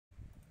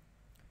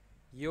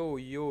Yo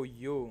yo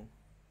yo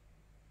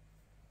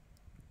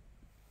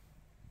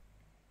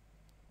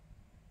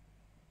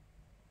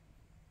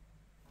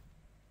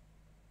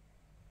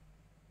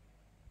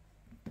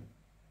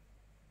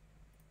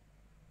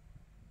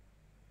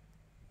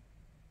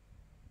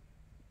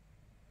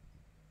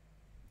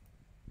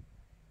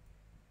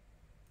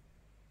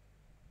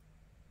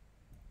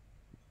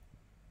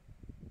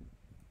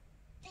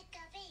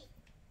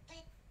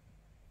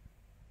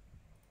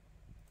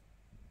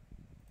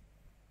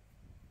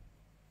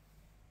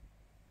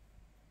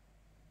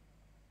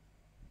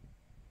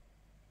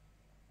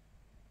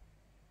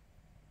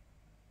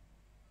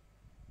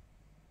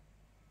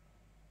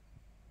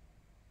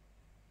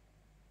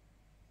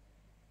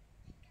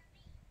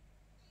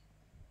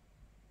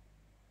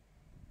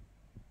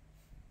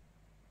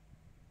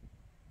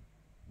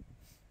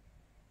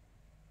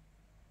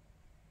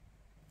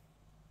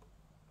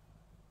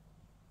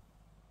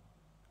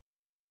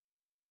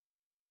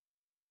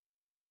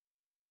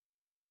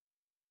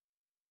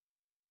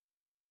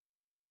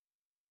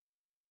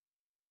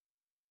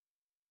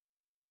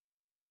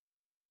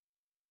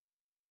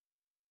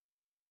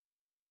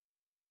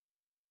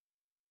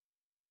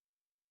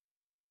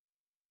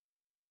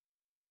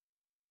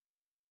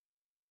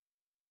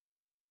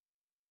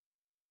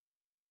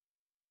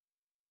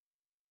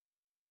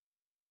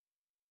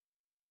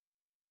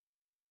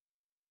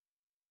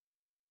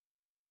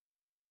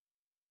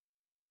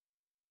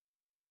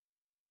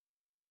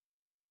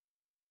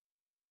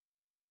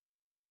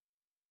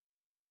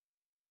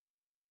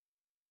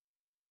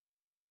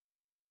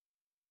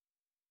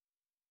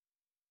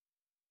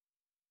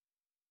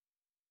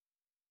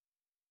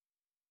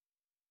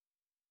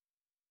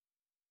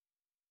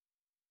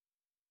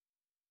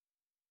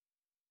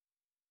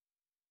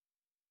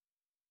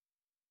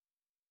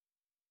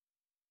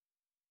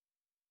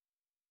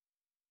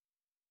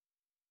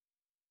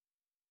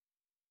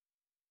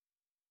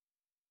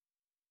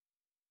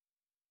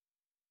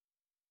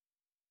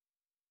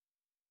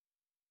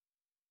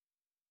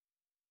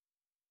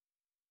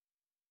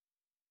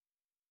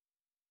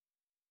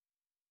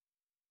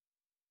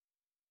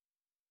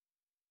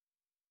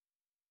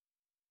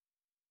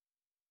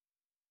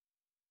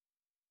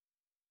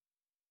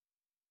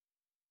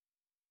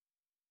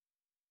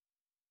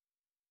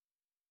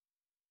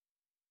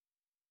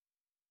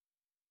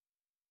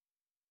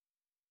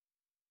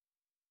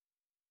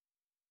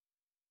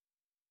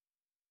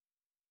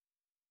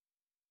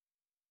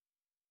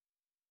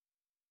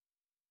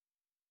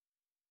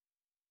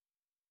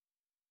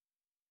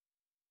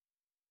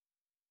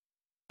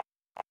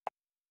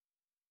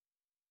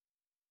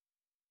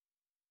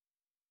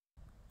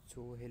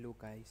So hello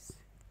guys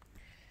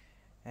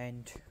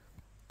and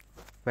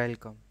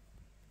welcome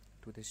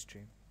to the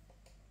stream.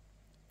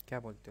 क्या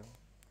बोलते हो?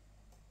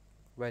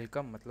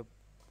 Welcome मतलब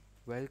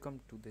वेलकम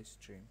टू द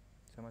स्ट्रीम,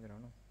 समझ रहे हो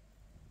ना?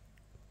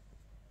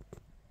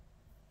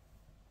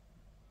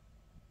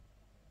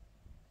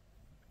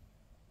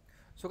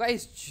 सो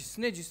गाइस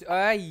जिसने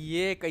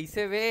ये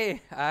कैसे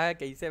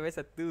वे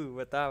सत्तू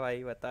बता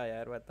भाई, बता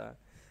यार बता।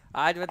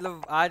 आज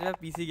मतलब आज मैं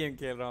पीसी गेम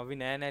खेल रहा हूँ, अभी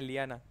नया नया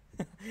लिया ना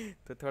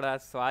तो थोड़ा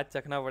स्वाद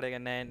चखना पड़ेगा।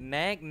 नए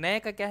नए नए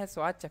का क्या है,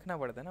 स्वाद चखना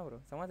पड़ता है ना ब्रो,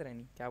 समझ रहे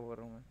नहीं क्या बोल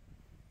रहा हूँ मैं?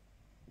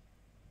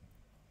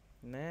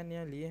 नया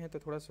नया लिए हैं तो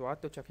थोड़ा स्वाद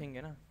तो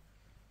चखेंगे ना।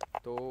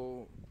 तो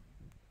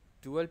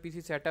डुअल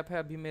पीसी सेटअप है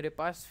अभी मेरे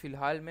पास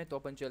फ़िलहाल में, तो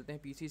अपन चलते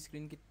हैं पीसी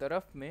स्क्रीन की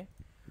तरफ में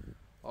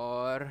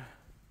और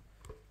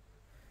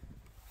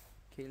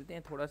खेलते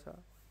हैं थोड़ा सा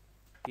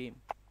गेम।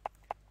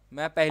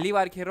 मैं पहली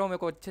बार खेल रहा हूँ, मेरे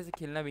को अच्छे से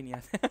खेलना भी नहीं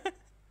आता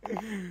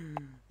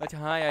अच्छा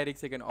हाँ यार एक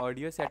सेकंड,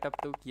 ऑडियो सेटअप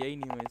तो किया ही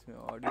नहीं हूँ इसमें।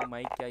 ऑडियो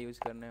माइक क्या यूज़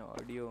करना है?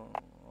 Audio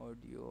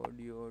audio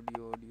audio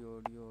audio audio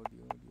audio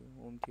audio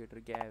audio home theatre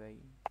क्या है भाई?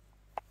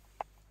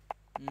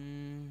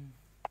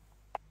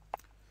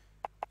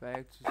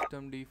 Back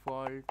system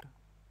default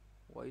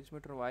voice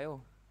metre वायो,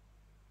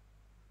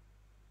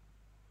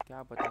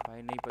 क्या पता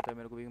भाई, नहीं पता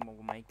मेरे को भी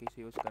माइक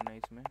कैसे यूज़ करना है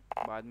इसमें।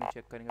 बाद में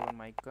चेक करेंगे अपन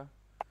माइक का।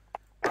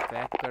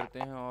 बैक करते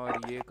हैं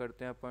और ये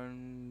करते हैं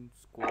अपन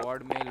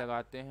स्क्वाड में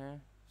लगाते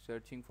हैं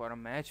सर्चिंग फॉर अ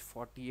मैच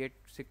 48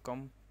 से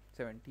कम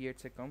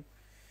 78 से कम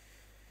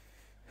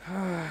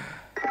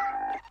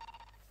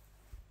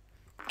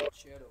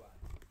चलो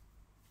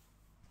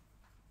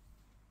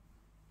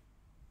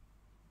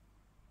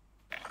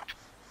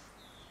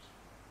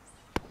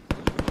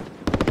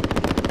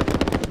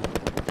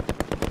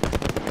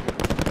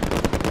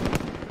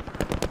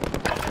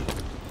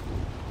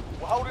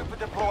Holding for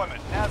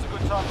deployment. Now's a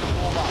good time to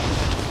warm up.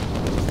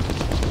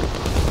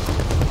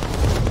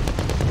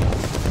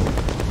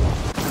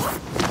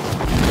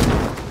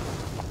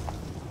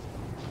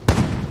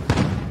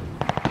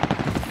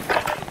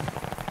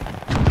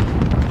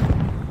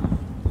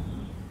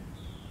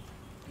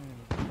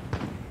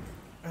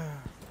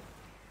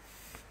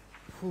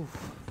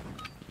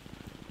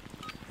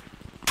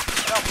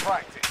 Enough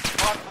practice.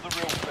 Time for the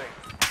real thing.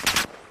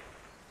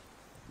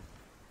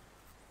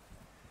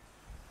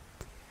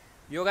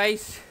 Yo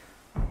guys,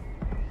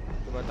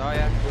 तो बताओ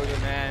यार जो जो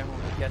मैं हूँ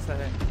कैसा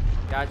है,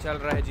 क्या चल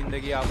रहा है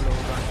ज़िंदगी आप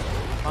लोगों का?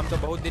 हम तो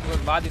बहुत दिन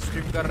बाद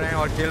स्ट्रीम कर रहे हैं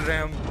और खेल रहे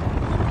हैं हम।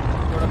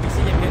 थोड़ा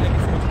पीसी गेम खेलने की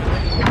सोच रहे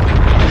हैं।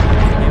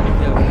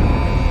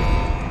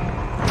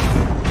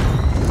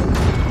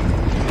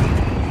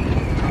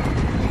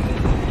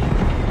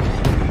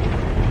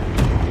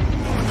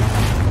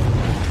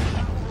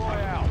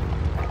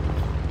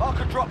 Mark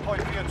a drop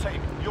point for your team.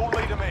 You'll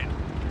lead them in.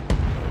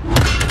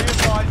 Be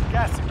advised,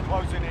 gas is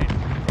closing in.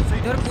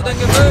 इधर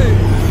कूदेंगे भाई।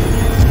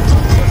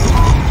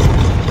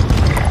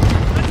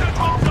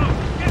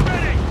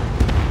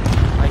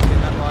 भाई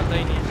खेलना तो आता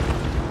ही नहीं।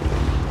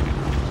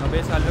 अबे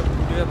साले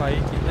कूदे भाई,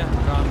 कितने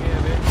हरामी है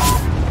बे।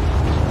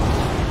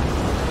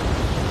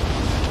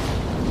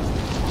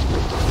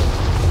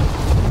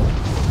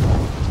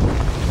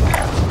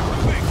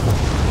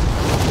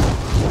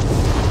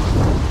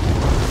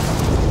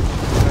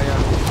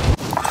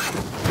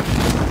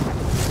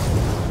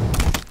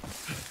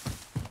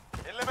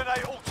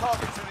 Eliminate all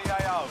targets in the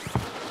AO.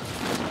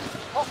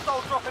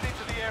 Hostile dropping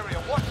into the area.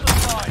 Watch the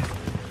skies.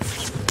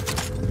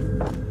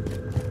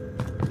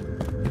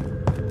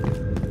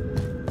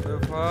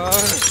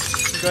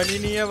 Gun ही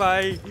नहीं है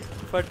भाई,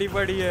 फटी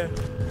पड़ी है।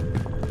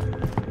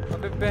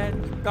 अबे बहन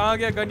कहाँ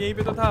गया गन? यहीं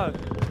पे तो था।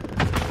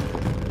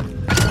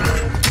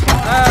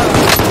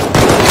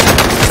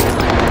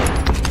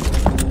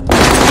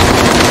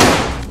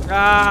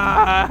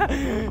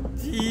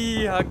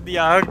 जी हक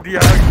दिया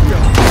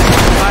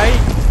भाई।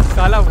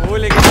 साला वो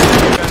लेके चला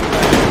गया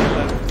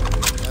गन।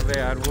 अबे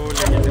यार वो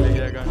लेके चले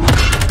गया गन।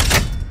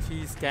 जी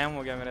स्कैम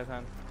हो गया मेरे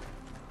साथ।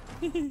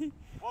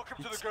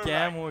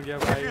 स्कैम हो गया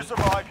भाई। If you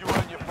survive, you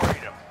earn your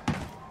freedom.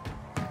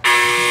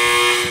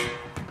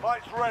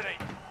 Fight's ready.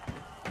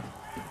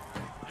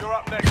 You're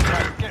up next,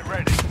 mate. Get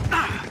ready.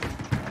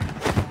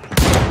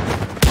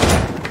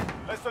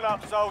 Listen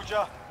up,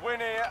 soldier. Win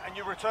here and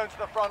you return to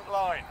the front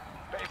line.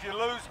 But if you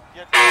lose,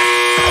 you're done.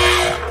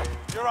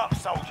 You're up,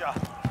 soldier.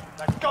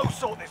 Now go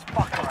sort this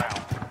fucker out.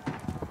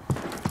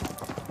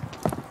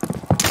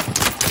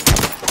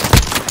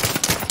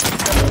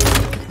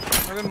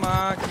 अबे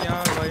माँ क्या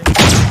भाई।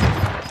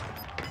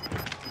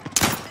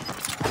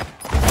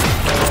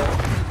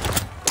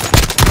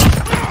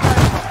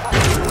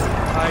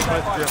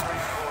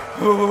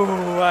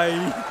 भाई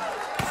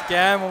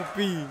scam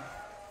OP.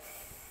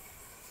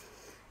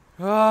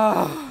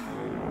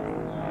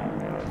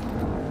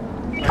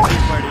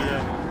 पड़ी है।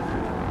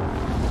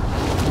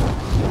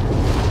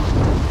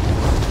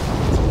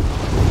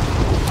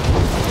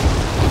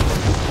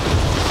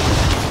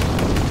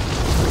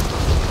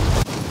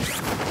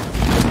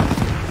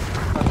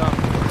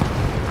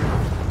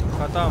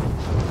 खत्म।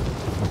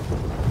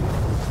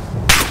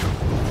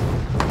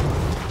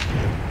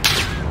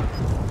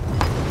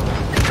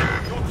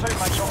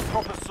 Teammates got a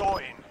proper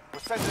sorting.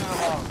 We're sending them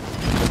home.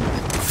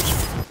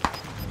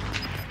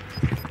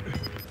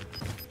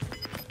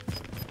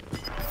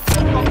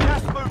 Got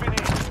gas moving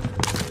in.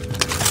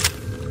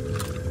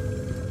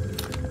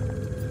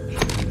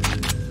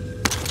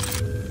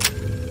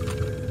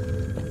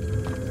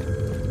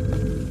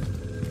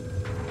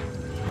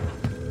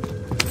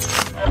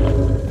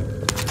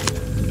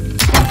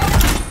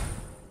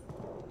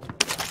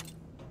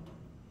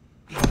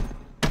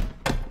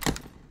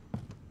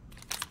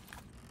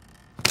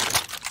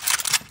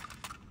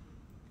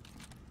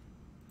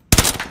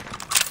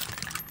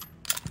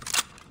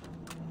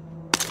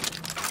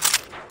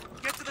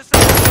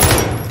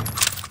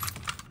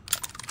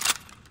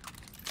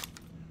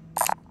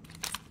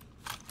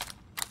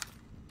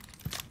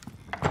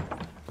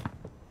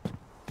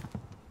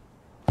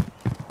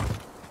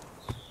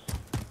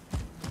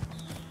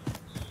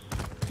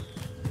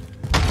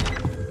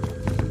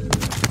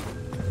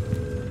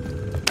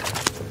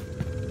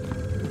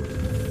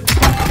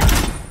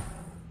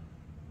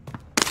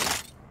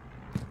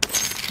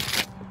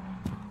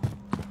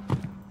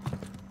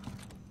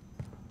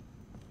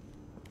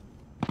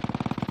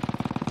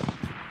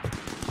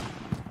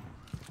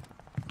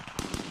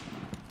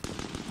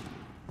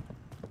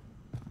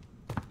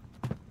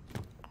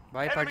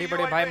 भाई फटी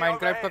पड़े भाई।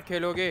 माइनक्राफ्ट कब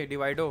खेलोगे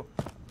डिवाइडो?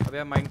 अबे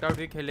अब माइनक्राफ्ट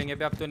भी खेलेंगे।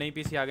 अबे अब तो नई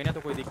पीसी आ गई ना,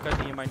 तो कोई दिक्कत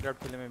नहीं है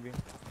माइनक्राफ्ट खेलने में भी।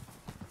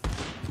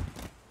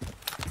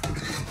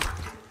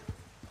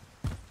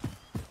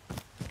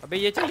 अबे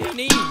ये चली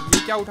नहीं,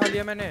 ये क्या उठा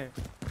लिया मैंने?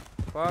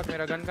 फक,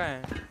 मेरा गन कहाँ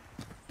है?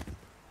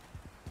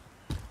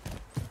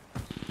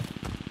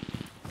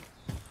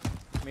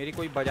 मेरी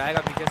कोई बजाएगा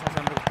पीछे से,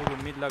 हम लोग को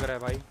उम्मीद लग रहा है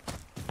भाई।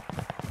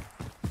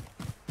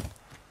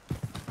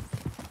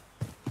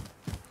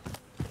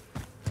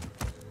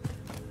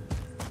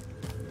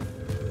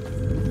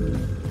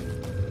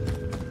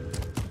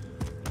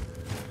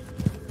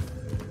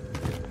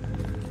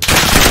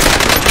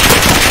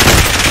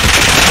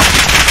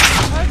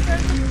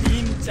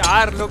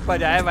 चार लोग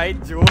बजाए भाई,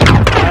 जो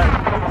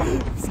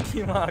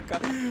इसकी माँ का।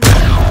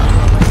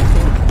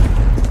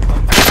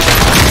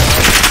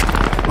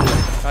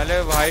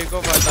 अरे भाई को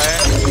पता है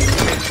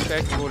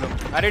स्पेक्स बोलो।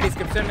 अरे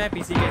डिस्क्रिप्शन में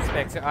पीसी के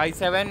specs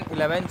i7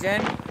 11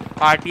 Gen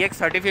RTX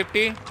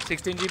 3050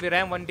 16GB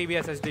RAM 1TB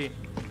SSD।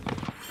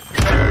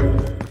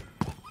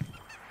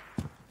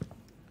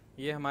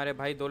 ये हमारे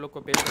भाई दो लोग को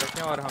पेल कर रखे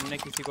हैं और हमने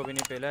किसी को भी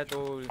नहीं पेला है, तो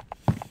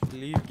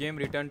leave game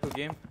return to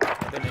game.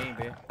 अबे नहीं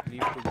बे,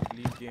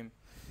 लीव गेम।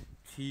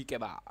 ठीक है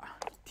बा,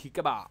 ठीक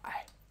है बा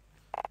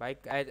भाई।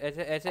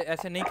 ऐसे ऐसे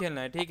ऐसे नहीं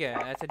खेलना है, ठीक है?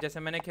 ऐसे जैसे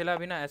मैंने खेला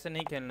अभी ना, ऐसे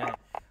नहीं खेलना है।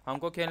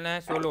 हमको खेलना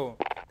है सोलो,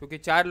 क्योंकि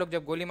 4 लोग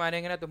जब गोली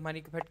मारेंगे ना तो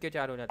हमारी फट के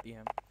 4 हो जाती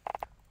है।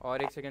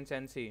 और 1 सेकंड,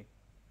 सेंसी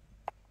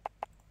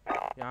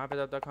यहाँ पे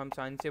तब तक हम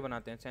सेंसी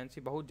बनाते हैं।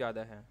 सेंसी बहुत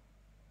ज़्यादा है,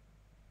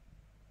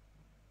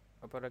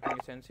 ऊपर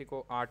रखेंगे सेंसी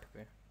को 8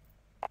 पे।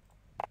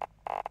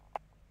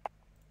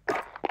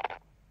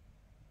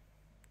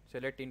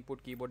 Select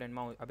input keyboard and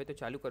mouse. अबे तो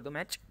चालू कर दो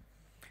मैच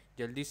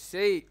जल्दी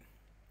से।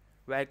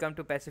 Welcome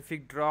to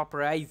Pacific drop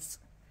rice.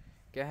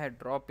 क्या है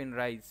ड्रॉप इन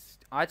राइस?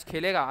 आज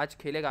खेलेगा, आज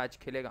खेलेगा, आज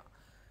खेलेगा।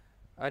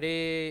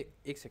 अरे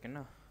 1 सेकंड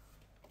ना,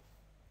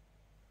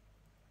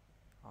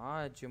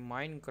 आज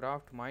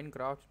माइनक्राफ्ट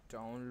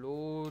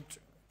डाउनलोड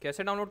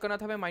कैसे डाउनलोड करना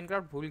था? मैं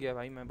माइनक्राफ्ट भूल गया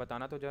भाई, मैं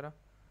बताना तो ज़रा।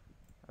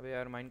 अबे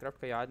यार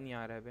माइनक्राफ्ट का याद नहीं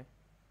आ रहा है बे,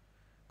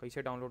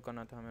 कैसे डाउनलोड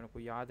करना था मेरे को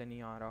याद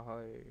नहीं आ रहा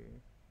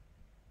है।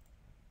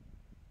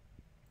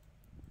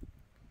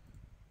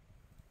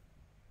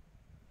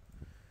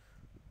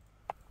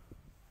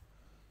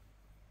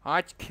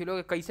 आज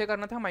खेलोगे? कैसे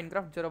करना था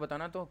माइनक्राफ्ट ज़रा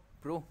बताना तो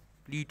bro,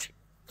 please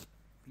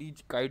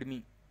please guide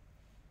me.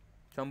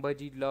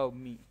 somebody love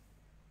me,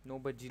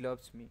 nobody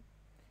loves me,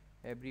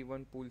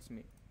 everyone pulls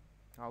me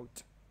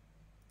out।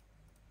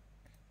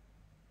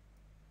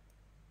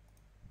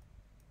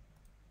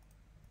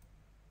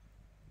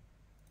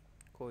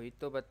 कोई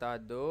तो बता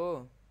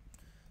दो।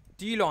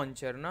 टी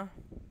लॉन्चर ना,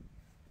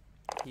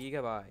 ठीक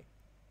है भाई,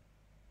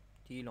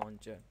 T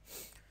launcher.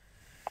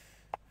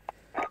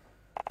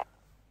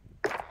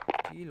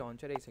 T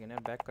launcher 1 second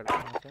यार, बैक करते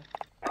हैं यहाँ से,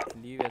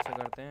 लीव ऐसा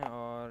करते हैं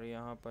और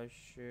यहाँ पर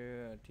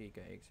ठीक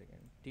है 1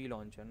 सेकेंड। टी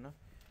लॉन्चर ना,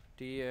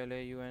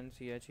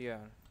 TLAUNCHER,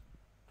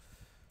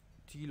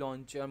 टी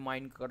लॉन्चर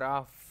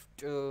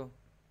माइनक्राफ्ट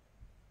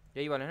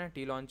यही वाला है ना?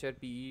 T launcher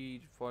PE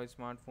for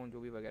smartphone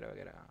जो भी वगैरह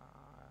वगैरह।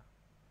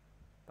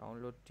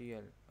 Download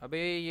TL।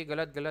 अबे ये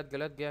गलत गलत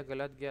गलत गया,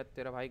 गलत गया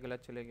तेरा भाई,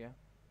 गलत चले गया।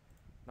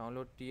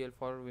 Download TL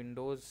for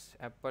Windows,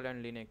 Apple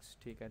and Linux.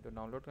 ठीक है, तो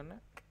डाउनलोड करना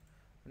है,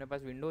 अपने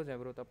पास विंडोज़ है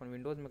ब्रो, तो अपन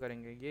विंडोज़ में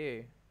करेंगे।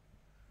 ये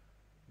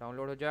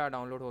डाउनलोड हो जा,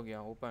 डाउनलोड हो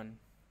गया, ओपन।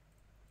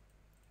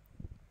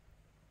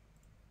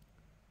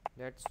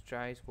 लेट्स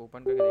ट्राई, इसको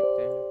ओपन करके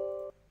देखते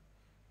हैं।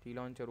 टी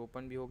लॉन्चर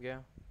ओपन भी हो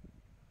गया।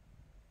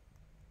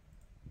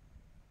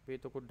 ये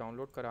तो कुछ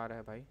डाउनलोड करा रहा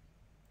है भाई।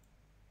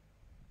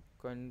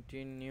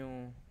 कंटिन्यू,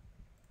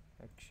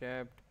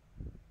 एक्सेप्ट,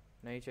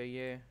 नहीं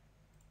चाहिए।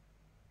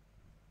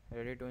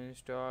 Ready to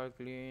install,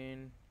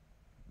 clean,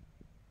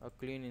 a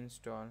clean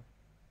install,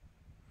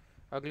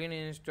 a clean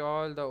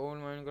install the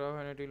old Minecraft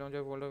and T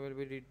launcher folder will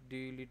be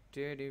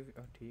deleted if.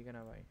 ठीक है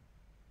ना भाई,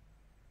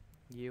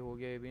 ये हो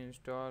गया। ये भी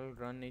इंस्टॉल,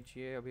 रन नहीं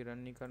चाहिए, अभी रन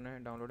नहीं करना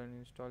है। डाउनलोड एंड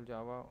इंस्टॉल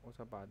जावा, वो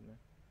सब बाद में,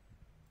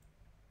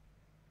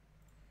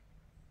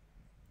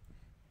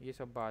 ये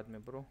सब बाद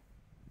में ब्रो।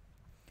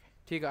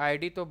 ठीक,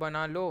 आईडी तो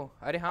बना लो।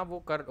 अरे हाँ वो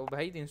कर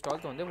भाई, इंस्टॉल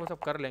तो होंगे, वो सब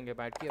कर लेंगे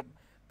बैठ के। अब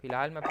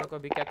फिलहाल में अपने को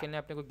अभी क्या खेलना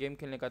है, अपने को गेम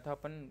खेलने का था।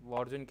 अपन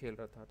वॉरजोन खेल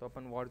रहा था, तो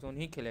अपन वॉरजोन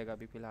ही खेलेगा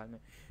अभी फ़िलहाल में,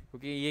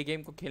 क्योंकि ये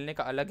गेम को खेलने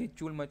का अलग ही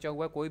चूल मचा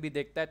हुआ है। कोई भी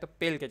देखता है तो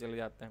पेल के चले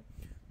जाते हैं,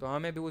 तो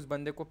हमें भी उस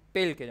बंदे को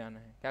पेल के जाना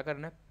है। क्या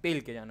करना है?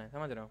 पेल के जाना है,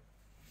 समझ रहा हो?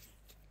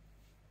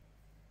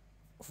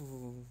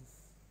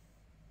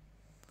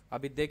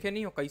 अभी देखे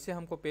नहीं हो कैसे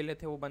हमको पेले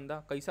थे वो बंदा,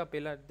 कैसा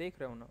पेला देख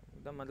रहे हो ना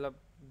एकदम। मतलब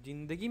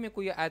ज़िंदगी में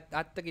कोई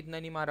आज तक इतना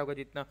नहीं मारा होगा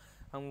जितना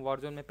हम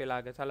वॉरजोन में पेला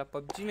गए। साला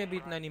पबजी में भी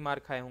इतना नहीं मार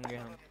खाए होंगे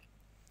हम।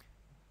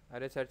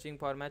 अरे सर्चिंग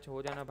फॉर मैच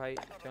हो जाना भाई,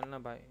 चलना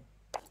भाई।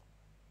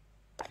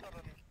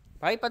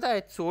 भाई पता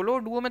है सोलो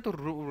डुओ में तो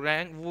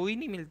रैंक वो ही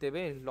नहीं मिलते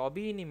बे,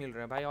 लॉबी ही नहीं मिल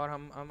रहा है भाई। और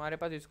हमारे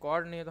पास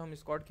स्क्वाड नहीं है, तो हम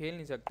स्क्वाड खेल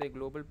नहीं सकते।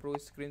 ग्लोबल प्रो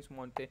स्क्रीन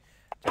मोड़ते।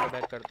 चलो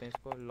बैक करते हैं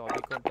इसको,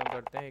 लॉबी खत्म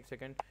करते हैं। 1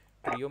 सेकेंड,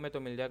 ट्रियो में तो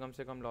मिल जाए कम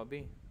से कम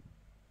लॉबी।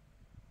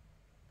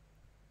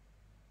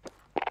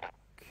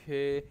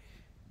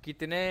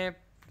 कितने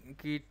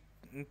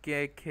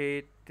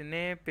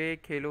कितने पे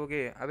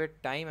खेलोगे? अबे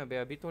टाइम है बे,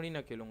 अभी थोड़ी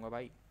ना खेलूँगा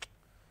भाई।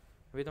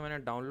 अभी तो मैंने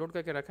डाउनलोड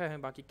करके रखा है,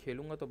 बाकी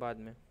खेलूँगा तो बाद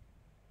में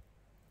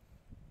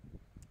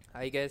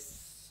आई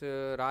गेस,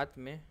 रात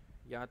में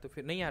या तो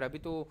फिर नहीं यार। अभी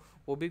तो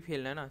वो भी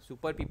खेलना है ना,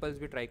 सुपर पीपल्स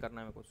भी ट्राई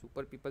करना है मेरे को।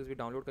 सुपर पीपल्स भी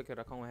डाउनलोड करके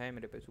रखा हुआ है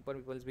मेरे पे, सुपर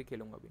पीपल्स भी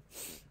खेलूँगा अभी।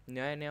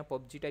 नया नया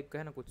पबजी टाइप का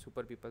है ना कुछ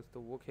सुपर पीपल्स,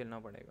 तो वो खेलना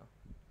पड़ेगा।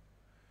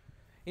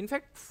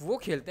 इनफैक्ट वो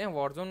खेलते हैं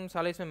वॉरजोन,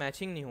 साला इसमें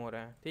मैचिंग नहीं हो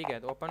रहा है। ठीक है,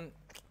 तो अपन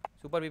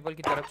सुपर पीपल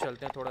की तरफ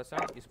चलते हैं थोड़ा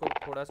सा। इसको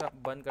थोड़ा सा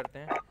बंद करते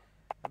हैं।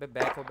 अबे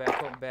बैक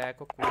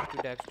हो कूल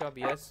टू डेस्कटॉप,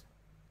 यस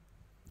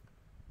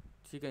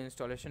ठीक है।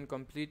 Installation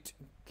complete.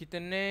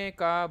 कितने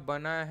का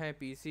बना है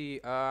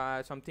पीसी?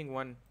 समथिंग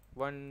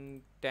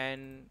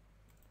 110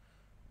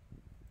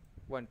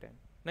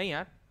 नहीं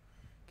यार,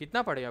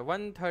 कितना पड़ेगा?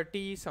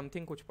 130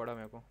 समथिंग कुछ पड़ा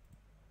मेरे को।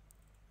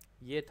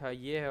 ये था,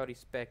 ये है, और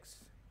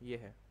स्पेक्स ये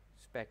है।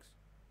 स्पेक्स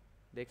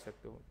देख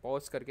सकते हो,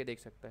 पॉज करके देख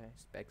सकता है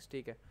स्पेक्स,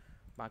 ठीक है।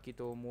 बाकी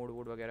तो मोड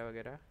वोड वगैरह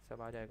वगैरह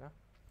सब आ जाएगा।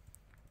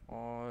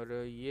 और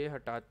ये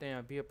हटाते हैं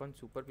अभी, अपन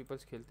सुपर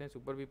पीपल्स खेलते हैं।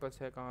 सुपर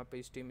पीपल्स है कहाँ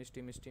पे? Steam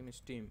steam steam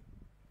steam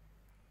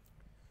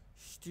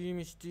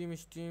steam steam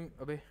steam.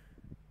 अबे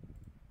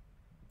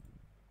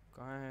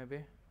कहाँ है अबे?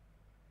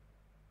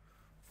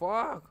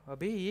 फक,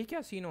 अबे ये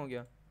क्या सीन हो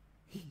गया?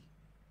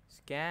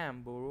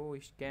 Scam bro,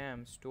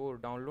 scam. Store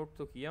download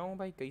तो किया हूँ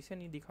भाई, कैसे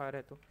नहीं दिखा रहा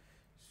है? तो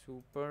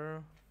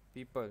सुपर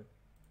पीपल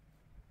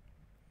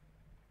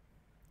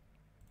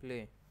प्ले,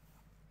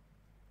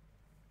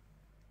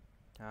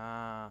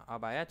 हाँ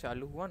अब आया,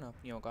 चालू हुआ ना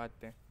अपनी औकात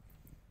पे।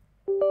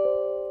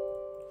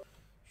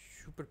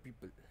 सुपर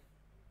पीपल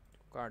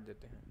काट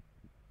देते हैं।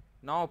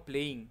 नाउ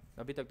प्लेइंग,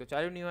 अभी तक तो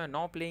चालू नहीं हुआ।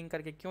 नाउ प्लेइंग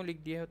करके क्यों लिख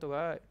दिए हो तो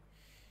भाई?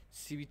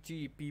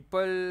 सीवीची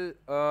पीपल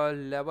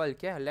लेवल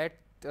क्या,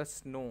 लेट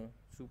अस नो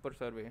सुपर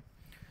सर्वे।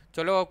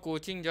 चलो अब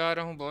कोचिंग जा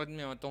रहा हूँ, बाद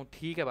में आता हूँ।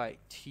 ठीक है भाई,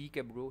 ठीक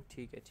है ब्रो,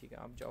 ठीक है ठीक है,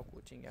 आप जाओ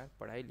कोचिंग यार,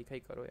 पढ़ाई लिखाई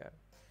करो यार,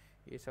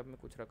 ये सब में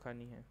कुछ रखा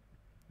नहीं है,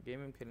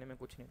 गेम खेलने में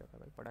कुछ नहीं रखा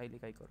भाई, पढ़ाई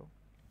लिखाई करो।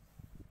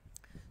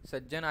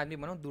 सज्जन आदमी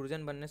बनो,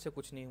 दुर्जन बनने से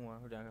कुछ नहीं हुआ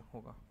हो जाएगा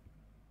होगा,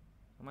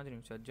 समझ रही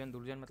हूँ? सज्जन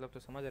दुर्जन मतलब तो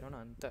समझ रहे हो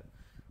ना, अंतर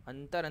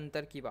अंतर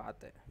अंतर की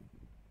बात है।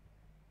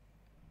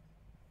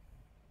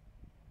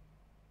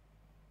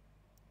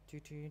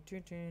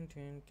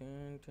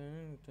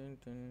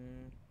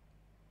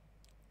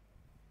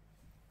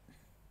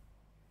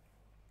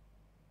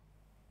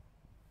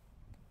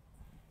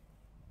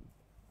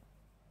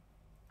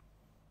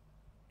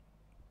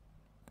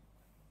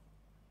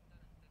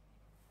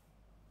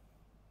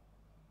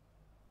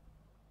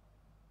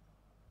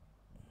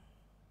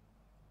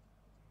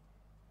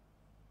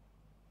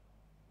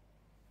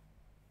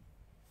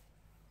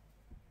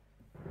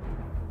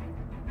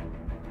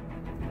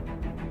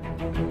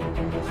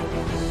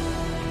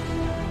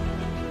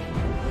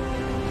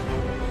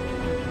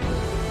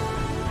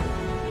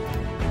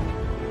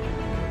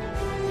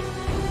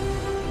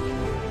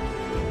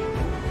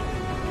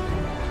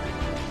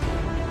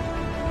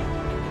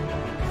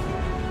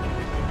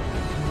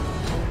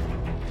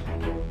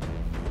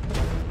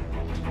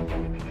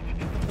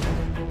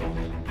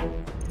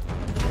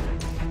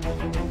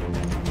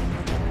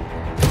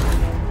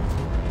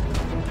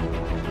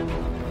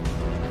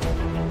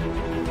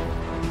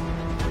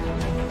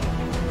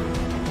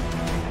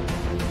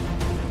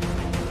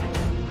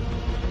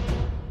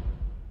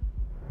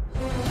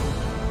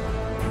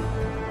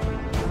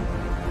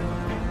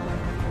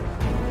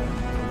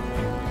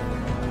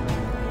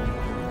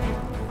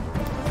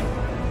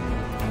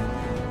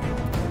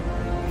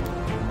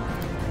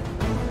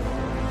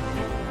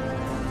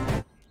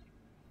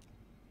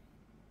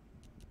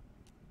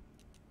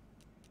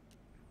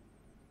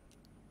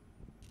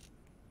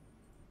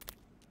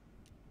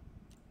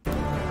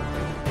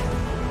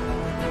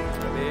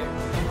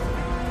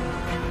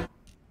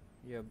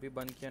 भी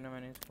बंद किया ना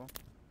मैंने इसको,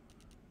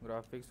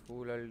 ग्राफिक्स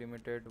फुल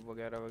अनलिमिटेड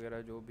वगैरह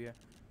वगैरह जो भी है।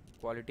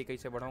 क्वालिटी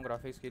कैसे बढ़ाऊँ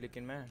ग्राफिक्स की,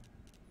 लेकिन मैं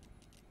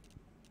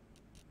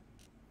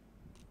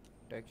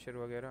टेक्सचर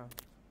वगैरह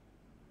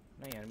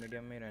नहीं यार,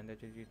 मीडियम में ही रहने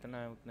चाहिए,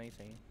 जितना है उतना ही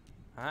सही।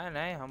 हाँ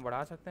नहीं, हम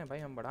बढ़ा सकते हैं भाई,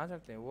 हम बढ़ा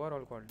सकते हैं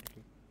ओवरऑल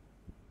क्वालिटी,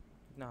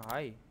 इतना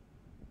हाई।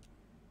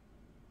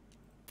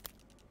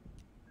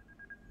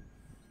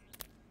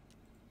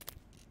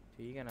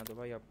 ठीक है ना, तो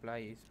भाई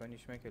अप्लाई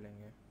स्पेनिश में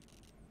खेलेंगे।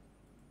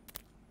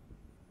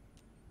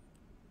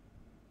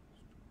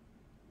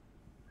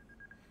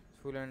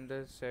 Full and the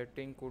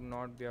setting could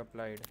not be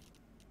applied.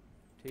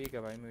 ठीक है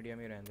भाई, मीडियम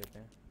ही रहने देते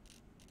हैं।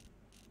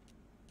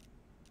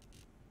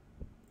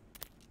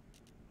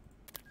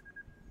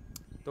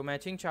 तो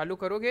मैचिंग चालू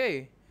करोगे?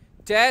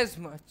 चेस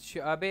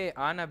अबे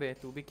आना बे,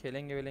 तू भी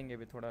खेलेंगे वेलेंगे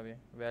भी थोड़ा बे,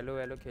 वैलो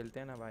वैलो खेलते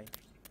हैं ना भाई।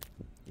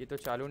 ये तो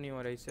चालू नहीं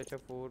हो रहा, इससे अच्छा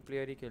 4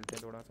 प्लेयर ही खेलते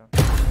हैं थोड़ा सा।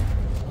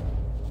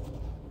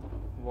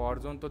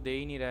 वॉरजोन तो दे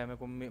ही नहीं रहा है मेरे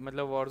को,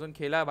 मतलब वॉरजोन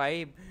खेला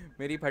भाई,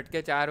 मेरी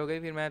फटके 4 हो गई,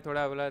 फिर मैं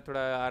थोड़ा बोला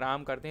थोड़ा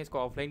आराम करते हैं, इसको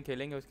ऑफलाइन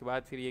खेलेंगे, उसके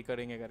बाद फिर ये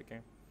करेंगे करके।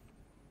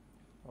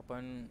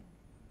 अपन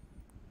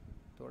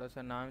थोड़ा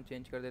सा नाम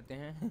चेंज कर देते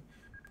हैं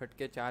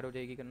फटके 4 हो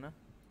जाएगी करना।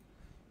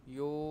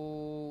 यो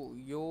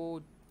यो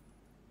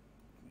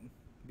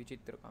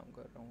विचित्र काम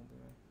कर रहा हूँ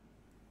मैं।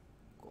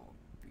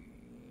 कॉपी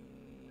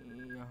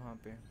यहाँ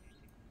पे,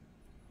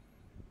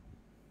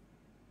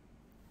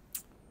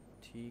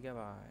 ठीक है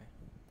भाई,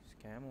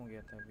 स्कैम हो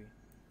गया था अभी।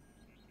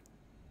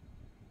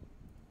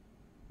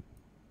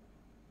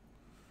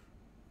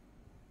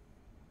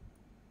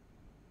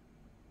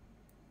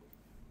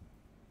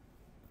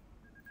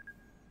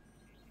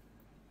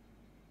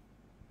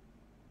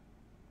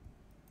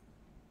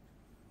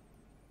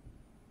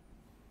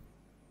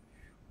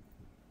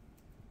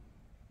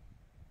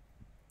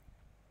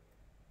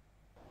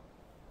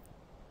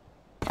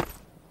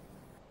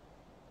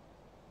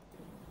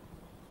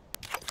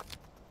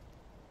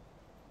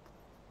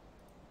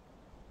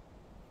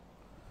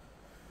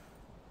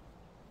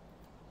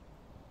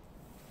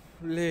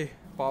 ले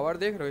पावर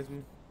देख रहे हो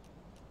इसमें?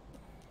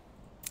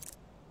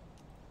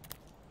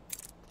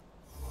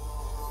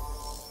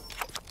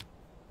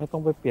ไม่ต้อ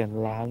งไปเปลี่ยน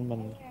ร้านมั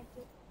น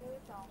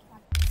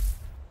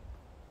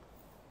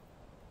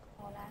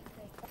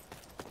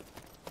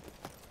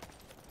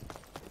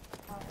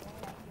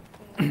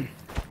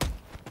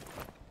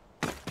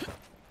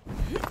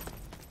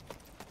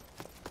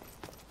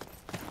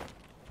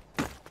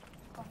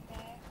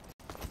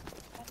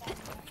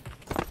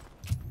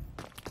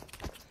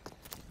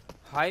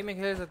हाई में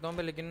खेल सकता हूँ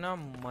मैं, लेकिन ना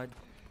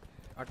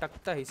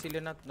अटकता है,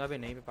 इसीलिए ना। अबे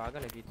नहीं पे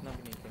पागल है कि इतना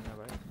भी नहीं खेलना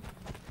भाई।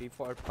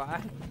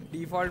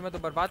 डिफॉल्ट में तो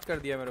बर्बाद कर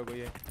दिया मेरे को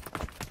ये।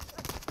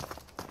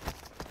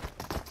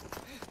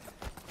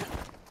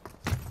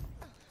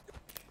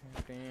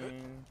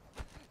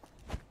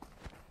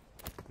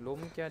 लो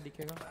में क्या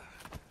दिखेगा,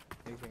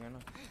 एक सेकंड ना।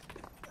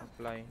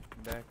 Apply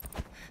back.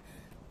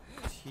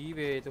 छी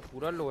वे, तो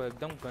पूरा लो है,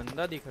 एकदम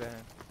गंदा दिख रहा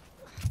है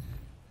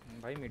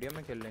भाई। मीडियम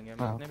में खेल लेंगे हम,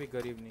 इतने भी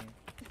गरीब नहीं है।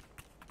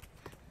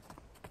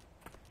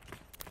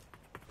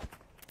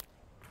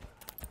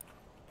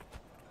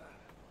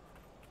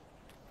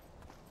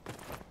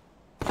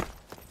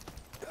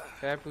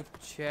 Have to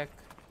check।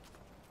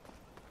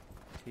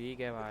 ठीक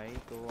है भाई,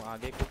 तो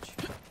आगे कुछ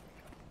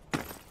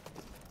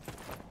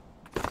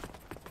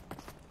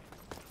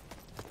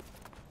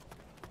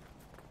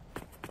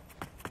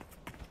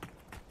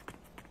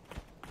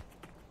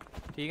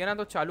ठीक है ना।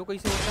 तो चालू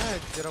कैसे होता है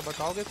जरा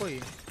बताओगे कोई?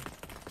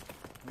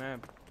 मैं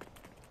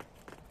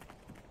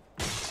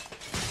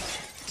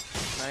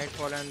night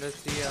fall and the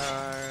C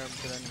R.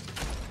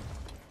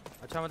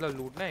 अच्छा मतलब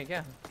लूटना है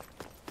क्या?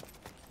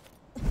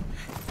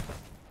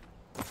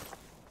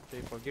 तो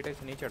ये फौजी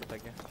टैक्स नहीं चढ़ता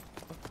क्या?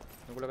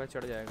 मेरे को लगा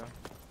चढ़ जाएगा।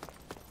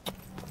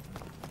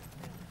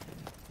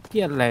 เค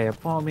รียดอะไรอะ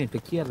พ่อไม่เห็นจะ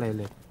เครียดอะไร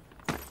เลย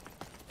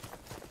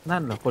นั่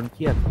นเหรอคนเค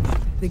รียด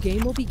The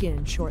game will begin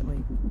shortly.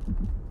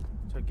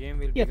 अच्छा गेम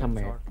विल ये बिगिन थंब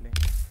है। Shortly.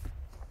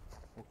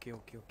 Okay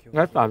okay okay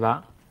งั้นต่อละ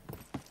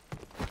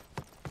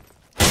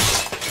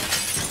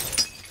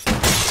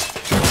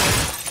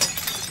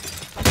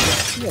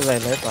เครียดอะไร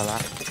เลยต่อละ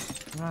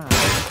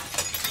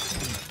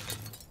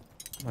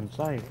มันไ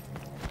ส้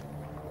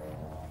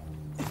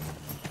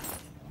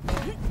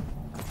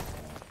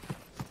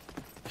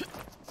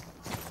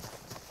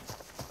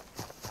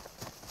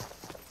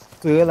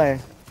ซื้ออะไร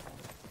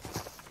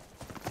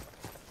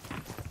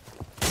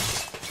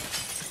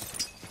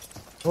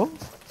โอ้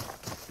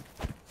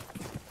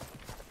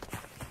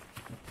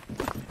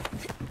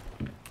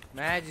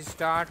match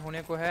start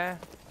होने को है।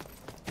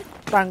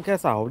 ตั้งแค่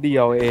เสาเดี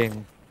ยวเอง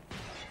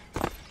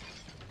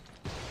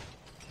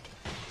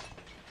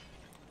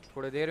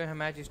थोड़ी देर में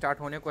मैच स्टार्ट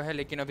होने को है,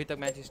 लेकिन अभी तक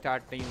मैच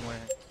स्टार्ट नहीं हुआ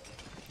है।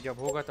 जब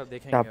होगा तब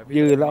देखेंगे। จับ अभी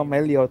ยื तक นแล้วเอา नहीं ไม้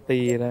เรียวตี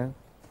นะ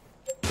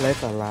ไร้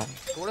สาระ हुआ।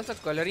 थोड़ा सा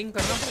कलरिंग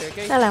करना पड़ेगा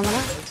क्या? चला मना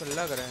ऐसा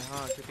लग रहा है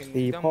हाँ, क्योंकि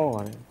ตี एकदम พ่อ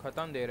เนี่ย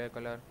खत्म दे रहा है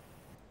कलर।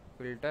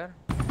 फिल्टर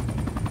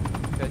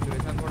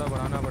सैचुरेशन थोड़ा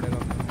बढ़ाना पड़ेगा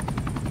अपने।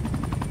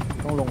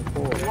 ต้องลงโท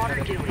ษ Water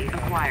duty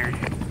acquired.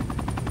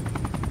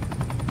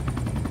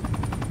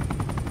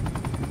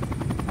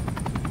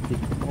 ผิด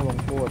ก็ต้องลง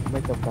โทษไม่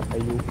จำกัดอา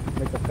ยุไ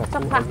ม่จำกัด สั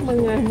ก ผู้ พั อาก ยุ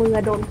มือ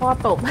โดนพ่อ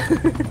ตบ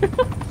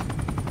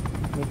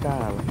ไม่กล้า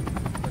หรอก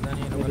पता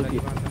नहीं लोग अलग ही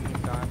भाषा में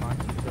क्या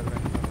बातचीत कर रहे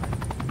हैं भाई।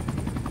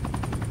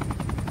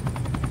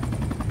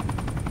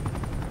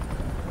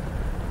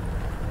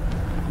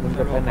 มึงจ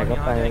ะไปไหนก็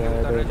ไป यहाँ เล जाएंगे ย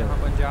उतर रहे जहाँ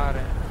बन जा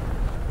रहे हैं।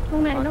 ตร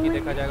งไหนตรง बाकी ไหน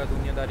देखा जाएगा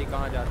दुनियादारी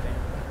कहाँ जाते हैं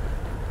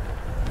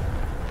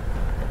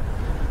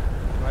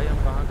भाई, हम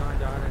कहाँ कहाँ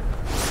जा रहे हैं।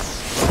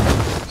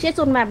 เชี่ย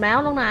จุดแมปแล้ว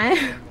ตรงไหน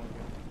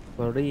เฟ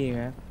อร์รี่ไ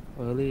งเฟ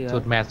อร์รี่ สุ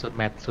ดแม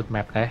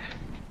ปเลย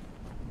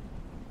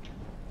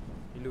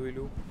इलू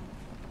इलू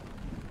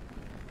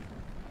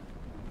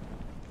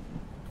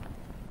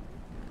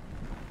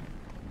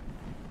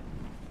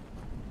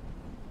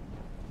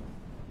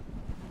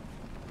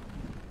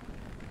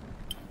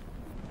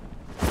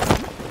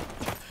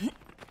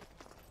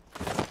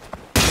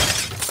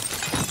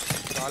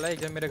साला एक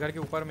जन मेरे घर के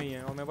ऊपर में ही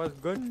है और मेरे पास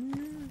gun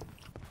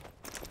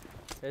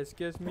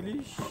SKS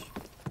मिलिश।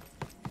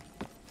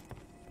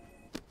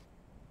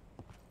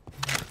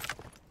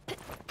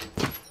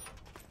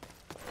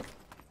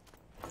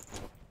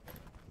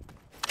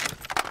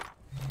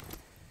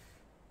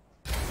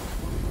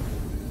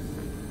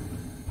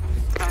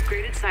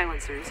 Upgraded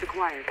silencers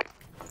acquired.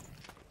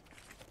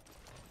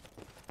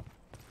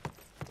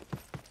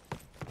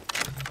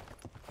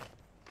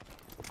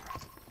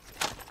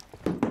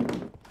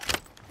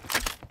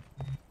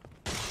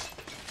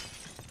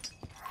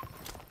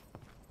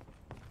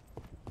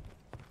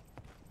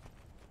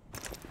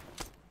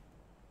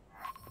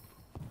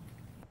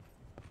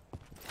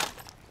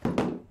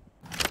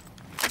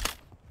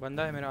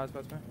 बंदा है मेरे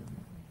आसपास में।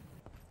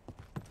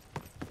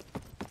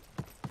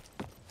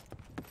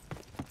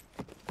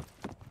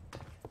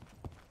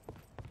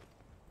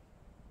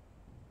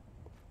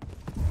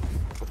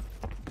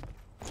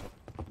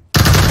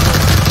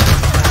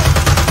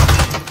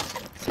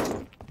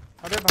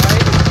 अबे भाई,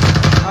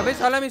 अबे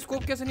साला में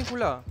स्कोप कैसे नहीं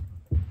खुला?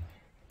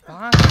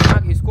 कहाँ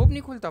स्कोप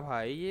नहीं खुलता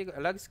भाई? ये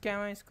अलग स्कैम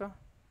है इसका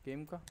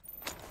गेम का।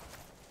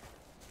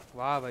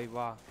 वाह भाई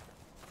वाह,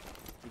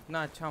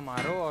 इतना अच्छा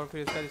मारो और फिर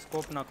इसका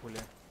स्कोप ना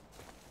खुले,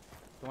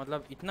 तो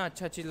मतलब इतना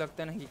अच्छा चीज़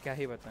लगता है ना कि क्या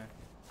ही बताएं।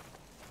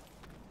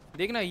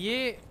 देखना ये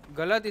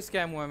गलत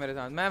स्कैम हुआ है मेरे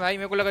साथ। मैं भाई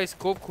मेरे को लगा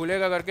स्कोप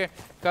खुलेगा करके,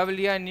 कब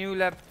लिया न्यू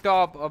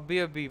लैपटॉप,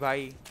 अभी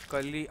भाई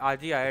कल ही आज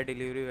ही आया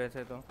डिलीवरी।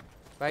 वैसे तो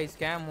भाई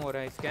स्कैम हो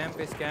रहा है, स्कैम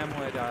पे स्कैम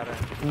हो जा रहा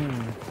है।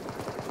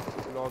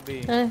 लॉबी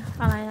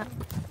อะไรอะ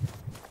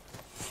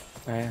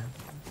ไป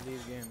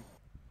प्लीज गेम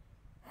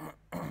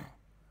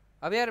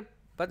अब यार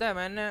पता है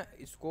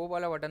मैंने स्कोप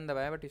वाला बटन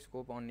दबाया बट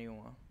स्कोप ऑन नहीं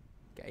हुआ,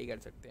 क्या ही कर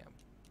सकते हैं अब।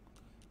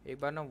 एक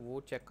बार ना वो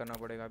चेक करना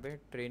पड़ेगा। अबे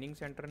ट्रेनिंग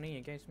सेंटर नहीं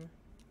है क्या इसमें?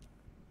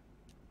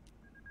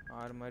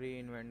 आर्मरी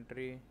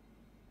इन्वेंट्री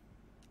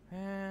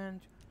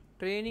हैं,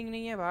 ट्रेनिंग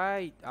नहीं है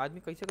भाई, आदमी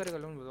कैसे करेगा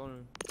लोन बताओ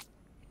ना।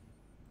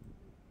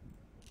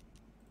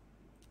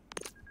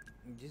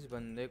 जिस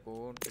बंदे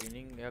को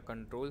ट्रेनिंग या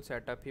कंट्रोल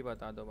सेटअप ही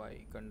बता दो भाई।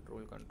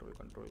 Control control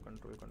control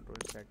control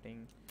control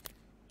setting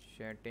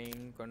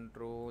setting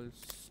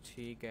controls,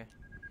 ठीक है।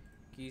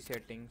 की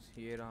सेटिंग्स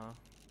ये रहा।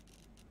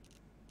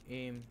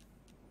 एम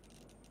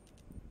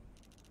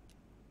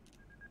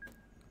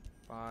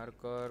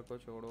पार्कर को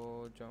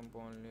छोड़ो, जंप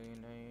ओनली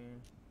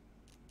नहीं,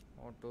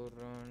 ऑटो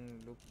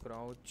रन, लुक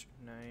क्राउच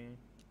नहीं,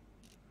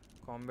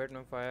 कॉम्बैट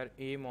में फायर,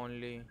 एम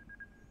ओनली,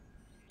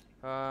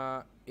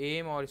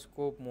 एम और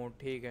स्कोप मोड,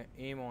 ठीक है।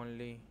 एम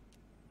ओनली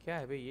क्या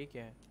है भाई, ये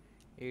क्या है?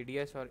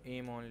 एडीएस और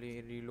एम ओनली,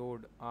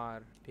 रिलोड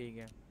आर, ठीक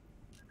है।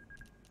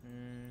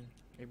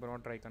 एक बार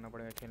और ट्राई करना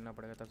पड़ेगा, खेलना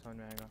पड़ेगा तब समझ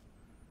में आएगा।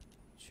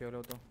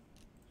 चलो तो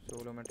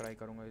सोलो में ट्राई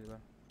करूँगा इस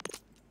बार।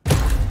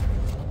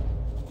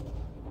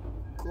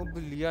 कब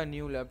लिया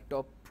न्यू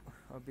लैपटॉप?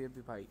 अभी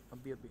अभी भाई,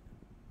 अभी अभी।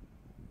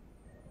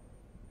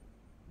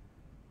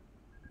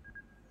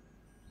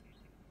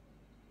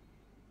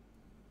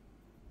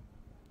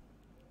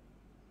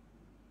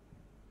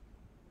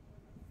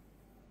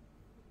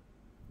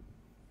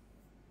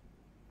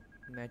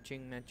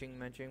 Matching matching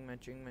matching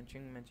matching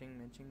matching matching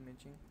matching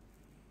matching.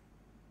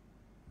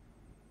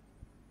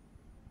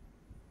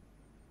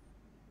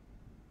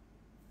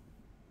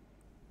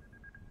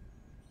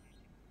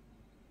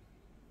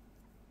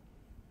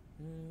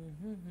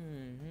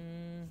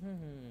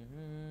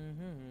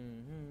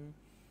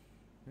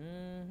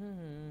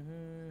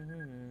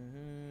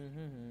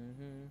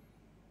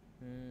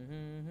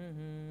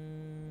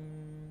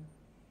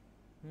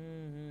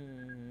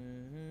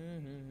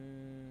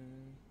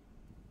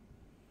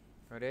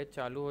 अरे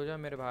चालू हो जा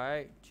मेरे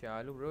भाई,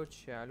 चालू ब्रो,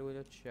 चालू हो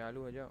जाओ,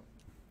 चालू हो जाओ,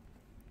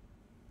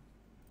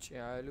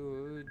 चालू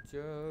हो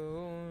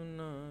जाओ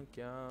ना,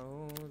 क्या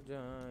हो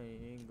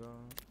जाएगा।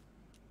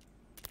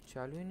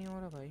 चालू ही नहीं हो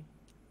रहा भाई।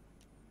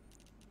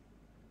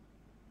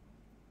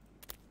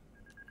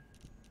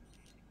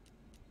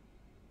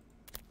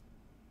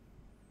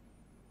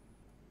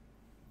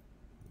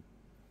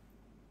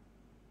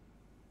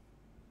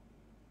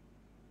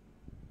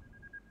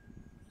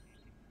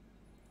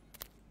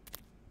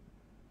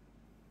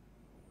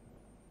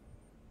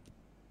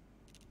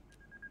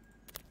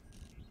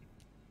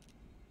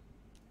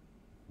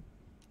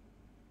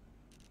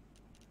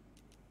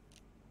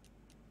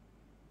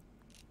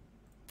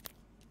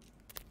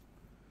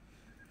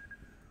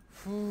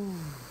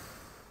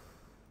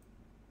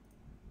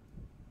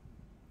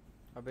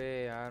 अबे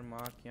यार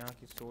माँ की यहाँ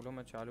की सोलो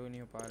में चालू ही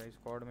नहीं हो पा रहा है,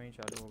 स्क्वाड में ही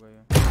चालू हो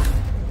गया।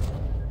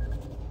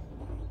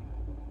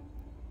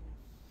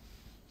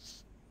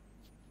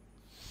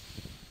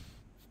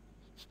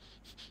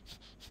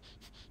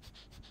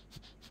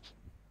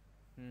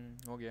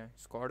 हो गया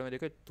स्क्वाड में,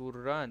 देखो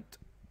तुरंत।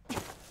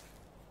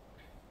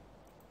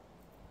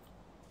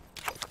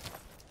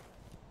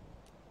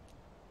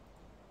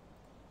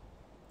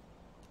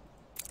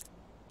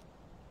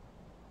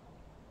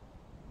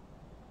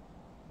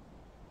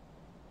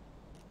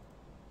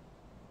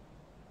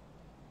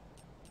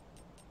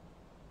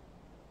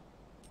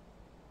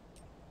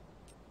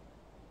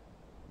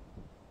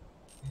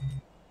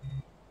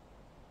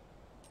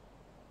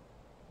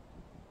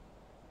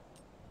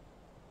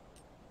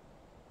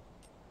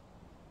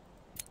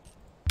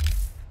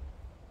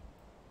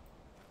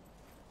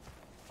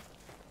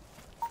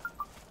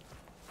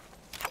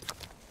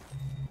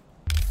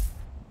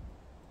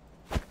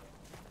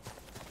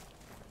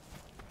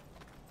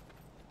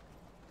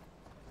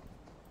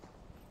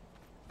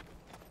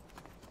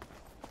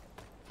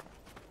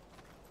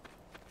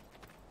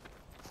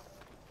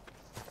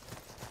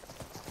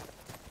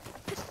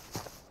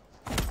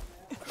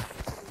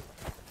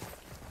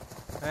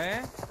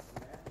 हैं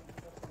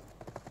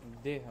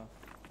दे हाँ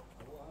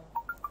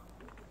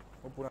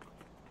वो पूरा।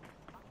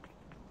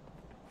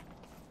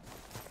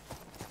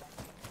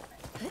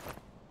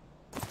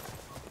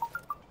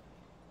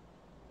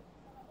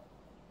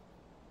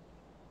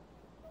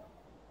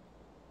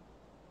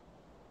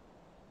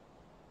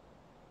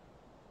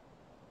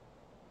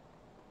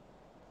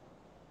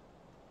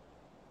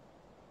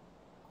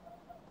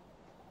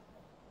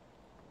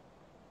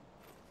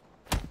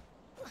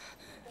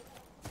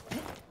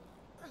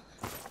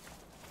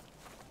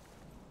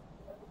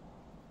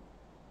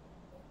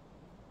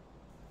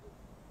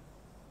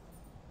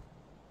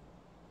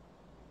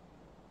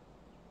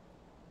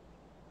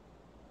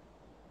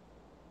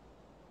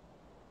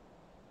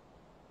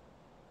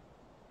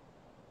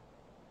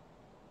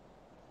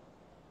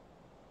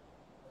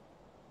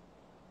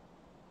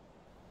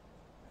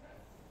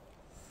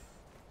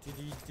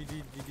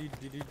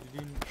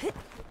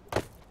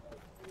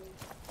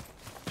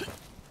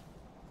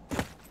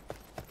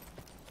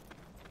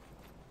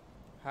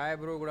 Hi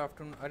bro, good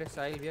afternoon. अरे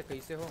साहिल भैया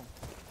कैसे हो?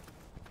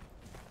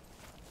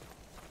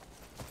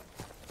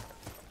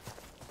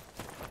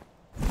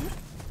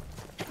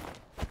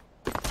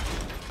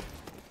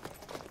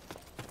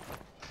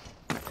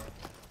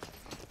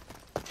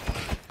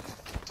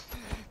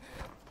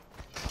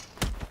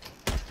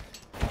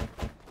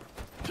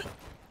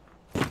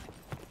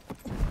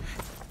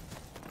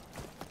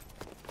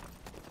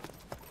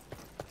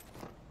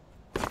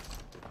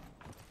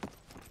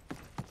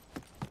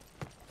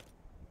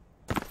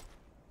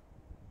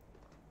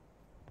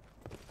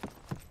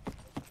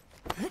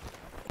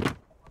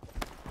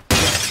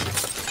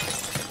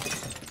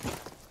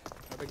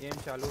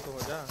 गेम चालू तो हो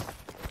जा।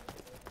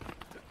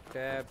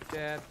 Tap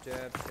tap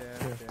tap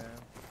tap tap.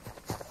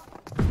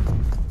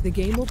 The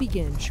game will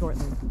begin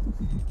shortly.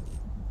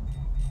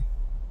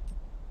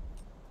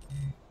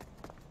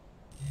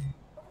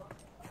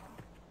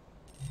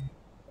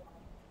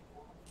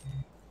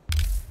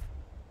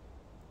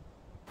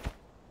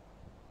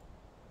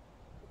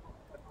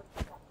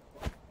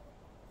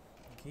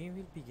 Game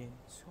will begin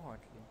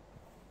shortly.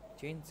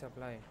 Change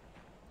supply.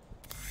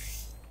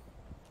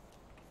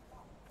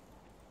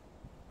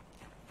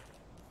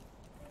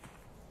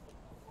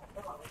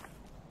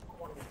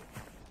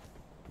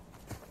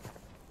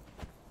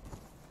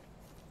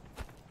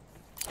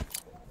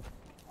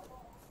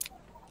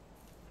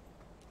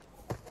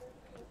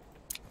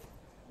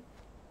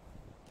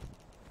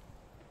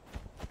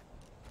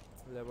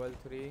 Level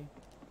 3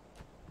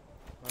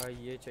 भाई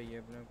ये चाहिए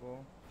अपने को।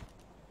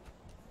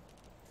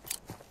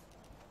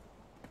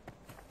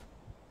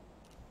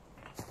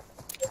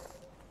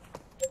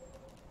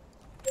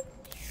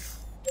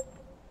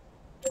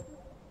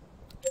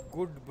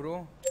 Good bro.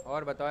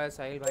 और बताओ यार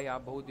साहिल भाई,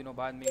 आप बहुत दिनों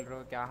बाद मिल रहे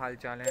हो, क्या हाल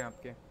चाल है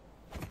आपके?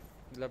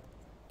 मतलब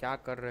क्या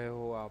कर रहे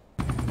हो आप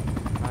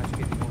आज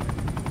के दिनों में,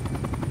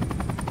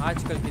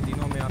 आजकल के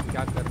दिनों में आप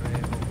क्या कर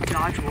रहे हो?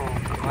 Dodge roll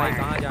भाई acquired.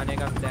 कहाँ जाने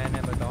का प्लान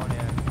है बताओ ना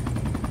यार।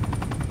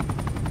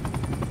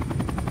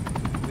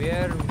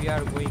 Where we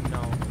are going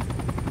now?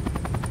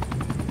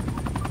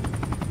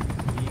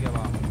 ठीक है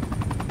बाप।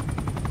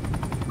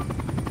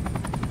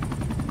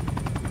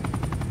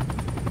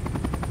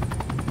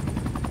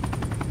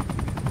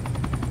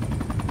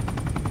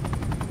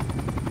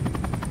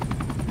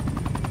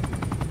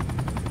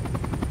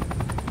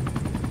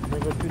那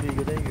个距离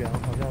有点远，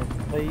好像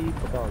飞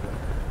不到的。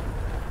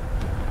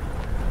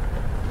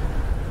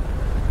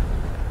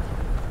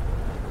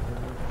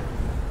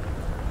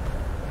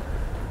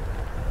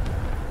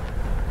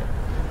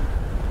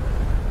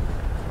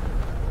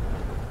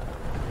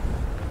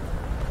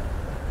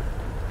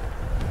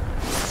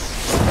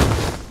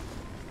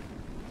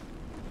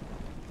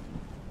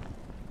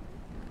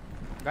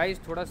 गाइस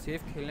थोड़ा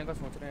सेफ खेलने का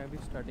सोच रहे हैं अभी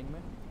स्टार्टिंग में,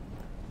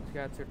 उसके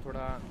बाद से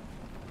थोड़ा,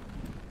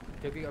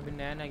 क्योंकि अभी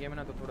नया नया गेम है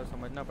ना, तो थोड़ा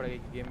समझना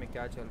पड़ेगा कि गेम में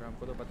क्या चल रहा है।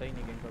 हमको तो पता ही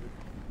नहीं गेम का, भी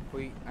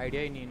कोई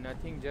आइडिया ही नहीं,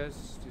 नथिंग,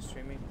 जस्ट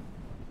स्ट्रीमिंग।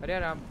 अरे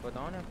यार आप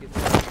बताओ ना किस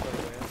तरह कर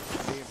रहे हो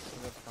अभी,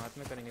 मतलब साथ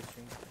में करेंगे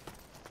स्ट्रीम।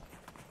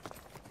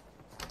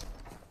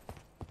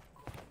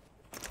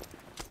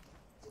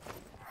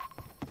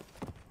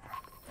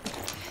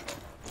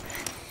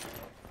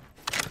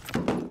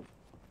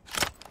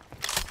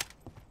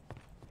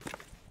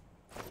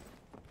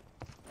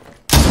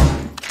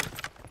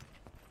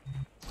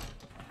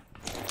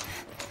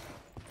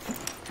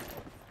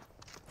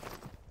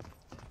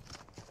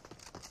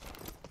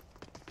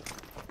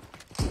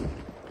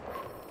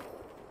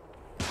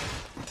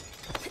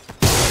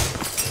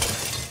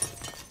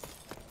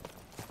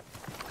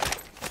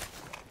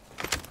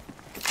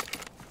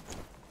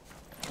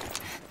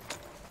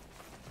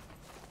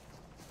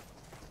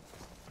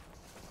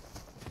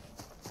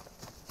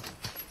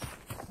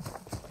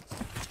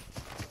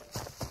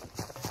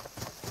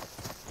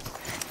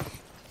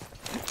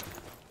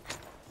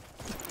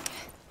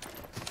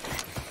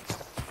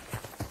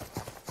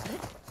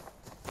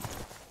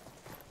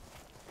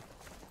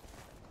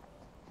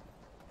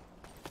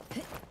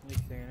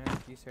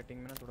 सेटिंग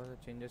में ना थोड़ा सा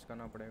चेंजेस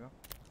करना पड़ेगा।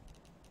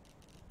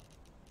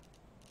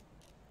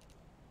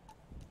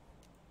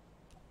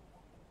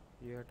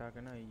 ये हटा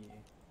के ना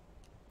ये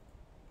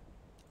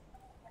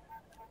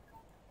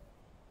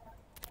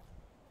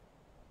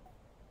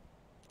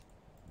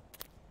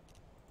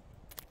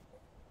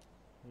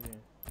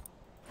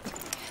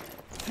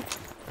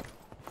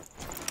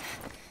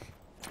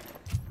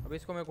अब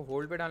इसको मेरे को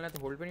होल्ड पे डालना है,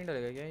 तो होल्ड पे नहीं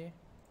डलेगा क्या ये?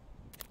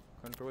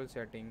 कंट्रोल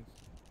सेटिंग्स,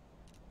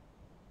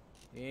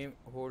 एम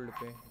होल्ड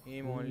पे,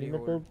 am only 你们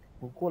hold, 都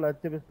不过来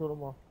这边说了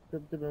吗？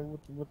这边物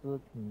资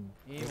挺。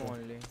 am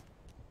only.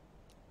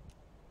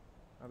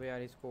 अबे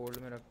यार इसको होल्ड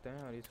में रखते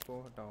हैं और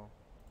इसको हटाओ,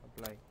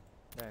 अप्लाई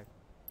बैक,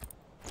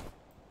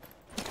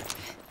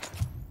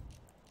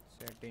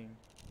 सेटिंग,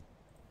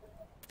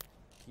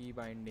 की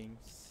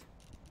बाइंडिंग्स,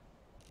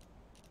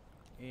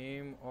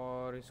 एम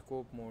और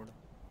स्कोप मोड।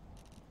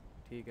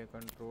 ठीक है,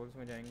 कंट्रोल्स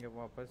में जाएंगे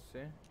वापस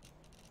से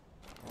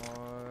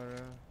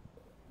और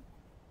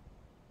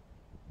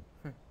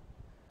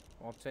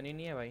ऑप्शन ही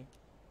नहीं है भाई,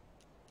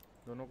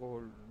 दोनों को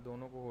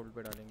होल्ड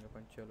पे डालेंगे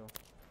अपन। चलो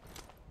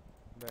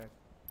बैक,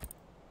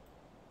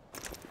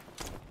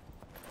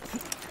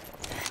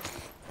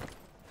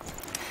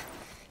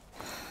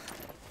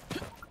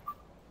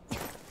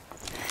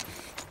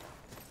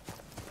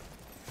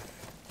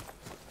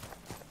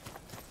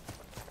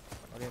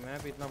 और ये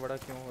मैप इतना बड़ा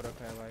क्यों हो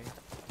रखा है भाई?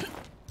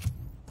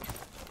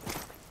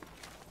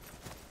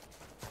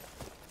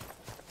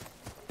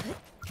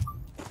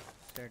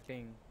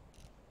 Setting,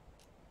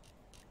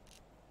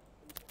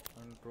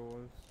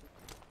 controls,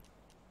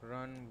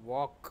 run,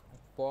 walk,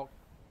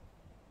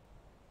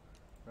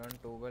 run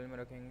toggle में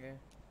रखेंगे,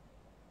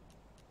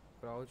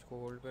 क्राउच को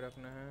होल्ड पे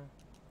रखना है।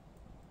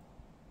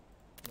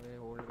 मेरे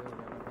होल्ड पे हो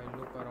जाना भाई,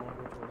 लुक अराउंड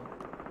को छोड़ो,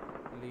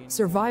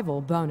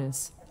 Survival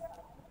bonus.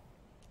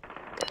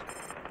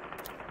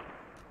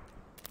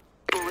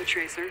 Bullet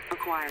tracer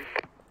acquired.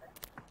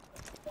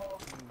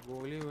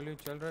 गोली वोली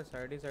चल रहा है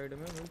साइड ही साइड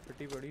में, वो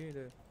फटी पड़ी है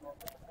इधर।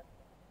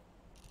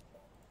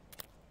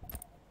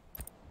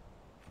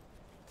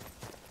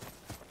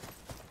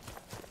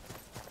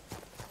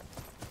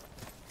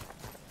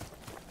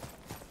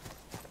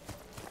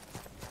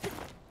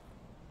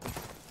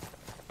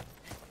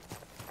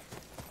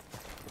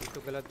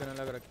 तो गलत गन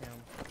लग रखे हैं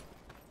हम।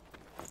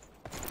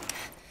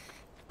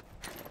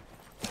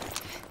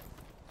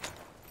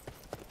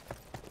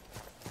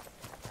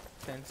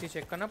 सेंसी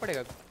चेक करना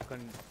पड़ेगा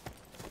gun.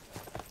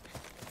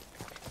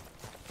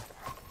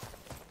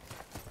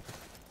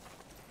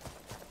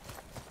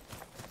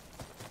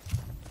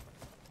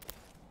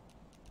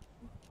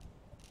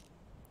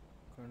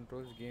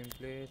 Controls, game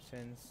play,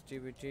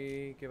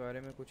 sensitivity के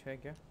बारे में कुछ है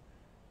क्या?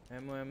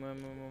 Ammo ammo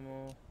ammo ammo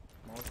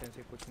mouse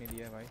sensitive कुछ नहीं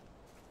दिया है भाई,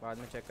 बाद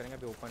में चेक करेंगे।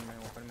 अभी ओपन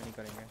में नहीं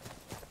करेंगे।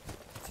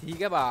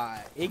 ठीक है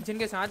भाई, एक जन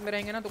के साथ में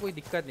रहेंगे ना तो कोई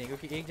दिक्कत नहीं,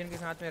 क्योंकि एक जन के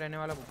साथ में रहने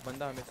वाला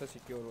बंदा हमेशा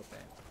सिक्योर होता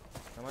है,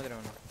 समझ रहे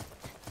हो ना।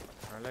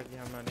 हालांकि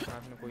हमारे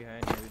साथ में कोई है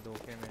नहीं, अभी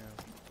धोखे में है।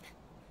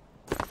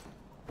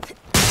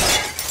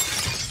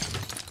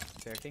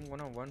 सेटिंग को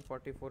ना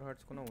 144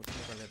 हर्ट्ज को ना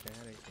उसमें कर लेते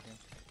हैं। एक सेकेंड,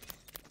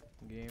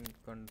 गेम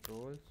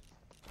कंट्रोल्स,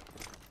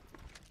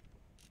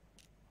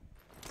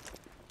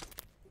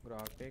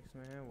 ग्राफिक्स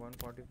में है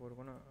 144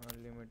 को ना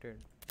अनलिमिटेड,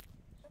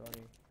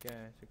 सॉरी क्या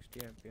है 60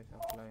 FPS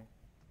apply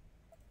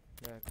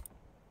back.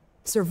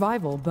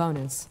 Survival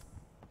bonus.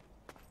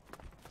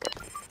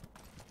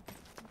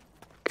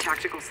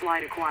 Tactical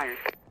slide acquired.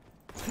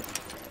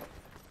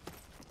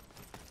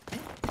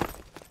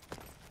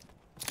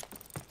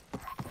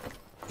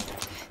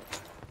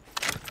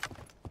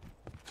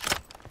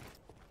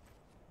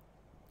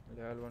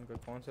 Level 1 का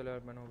कौन सा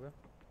लेवल 1 हो गया?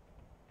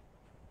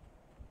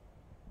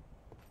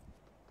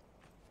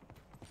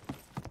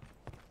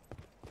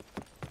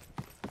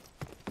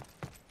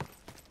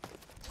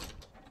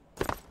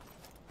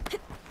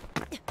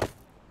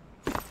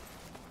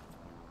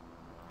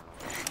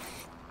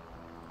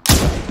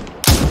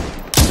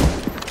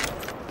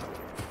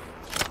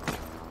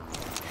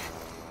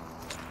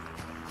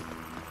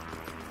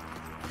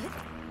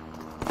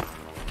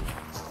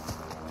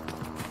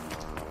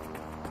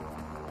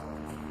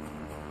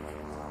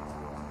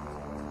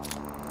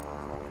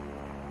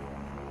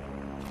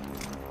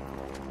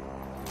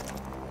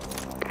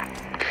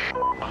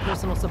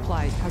 Personal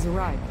supplies has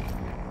arrived.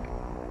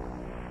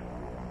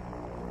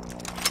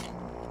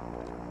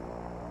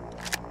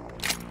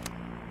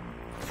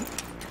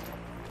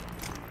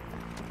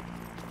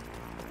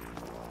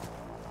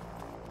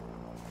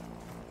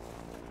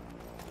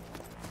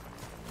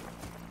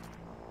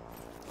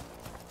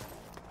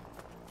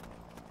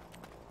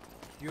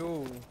 क्यों?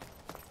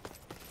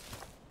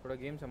 थोड़ा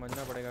गेम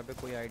समझना पड़ेगा। अभी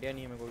कोई आइडिया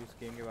नहीं है मेरे को इस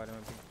गेम के बारे में।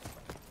 अभी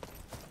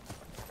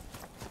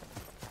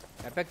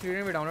एपेक्स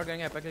लीजेंड भी डाउनलोड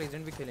करेंगे, एपेक्स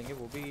लीजेंड भी खेलेंगे,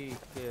 वो भी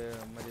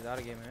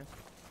मज़ेदार गेम है।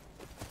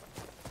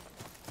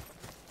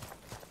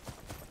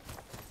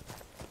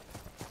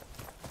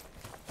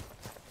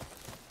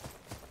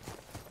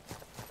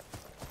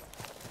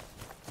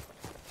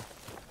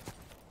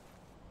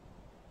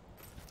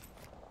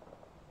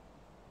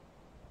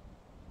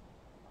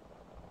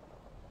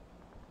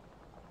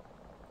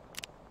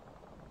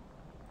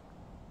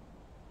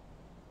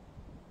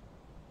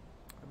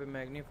 अबे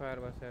मैग्नीफायर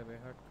बस है, अबे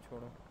हट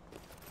छोड़ो।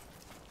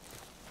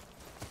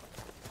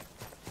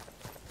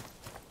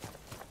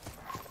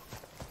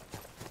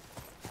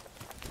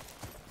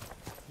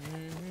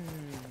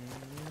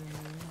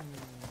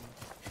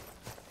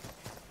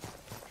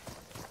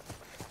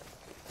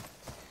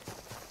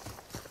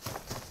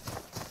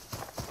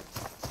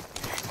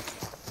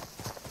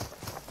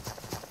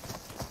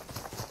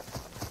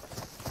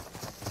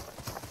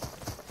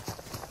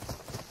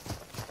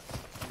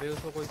 अबे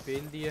उसको कोई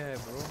फेल दिया है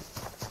bro.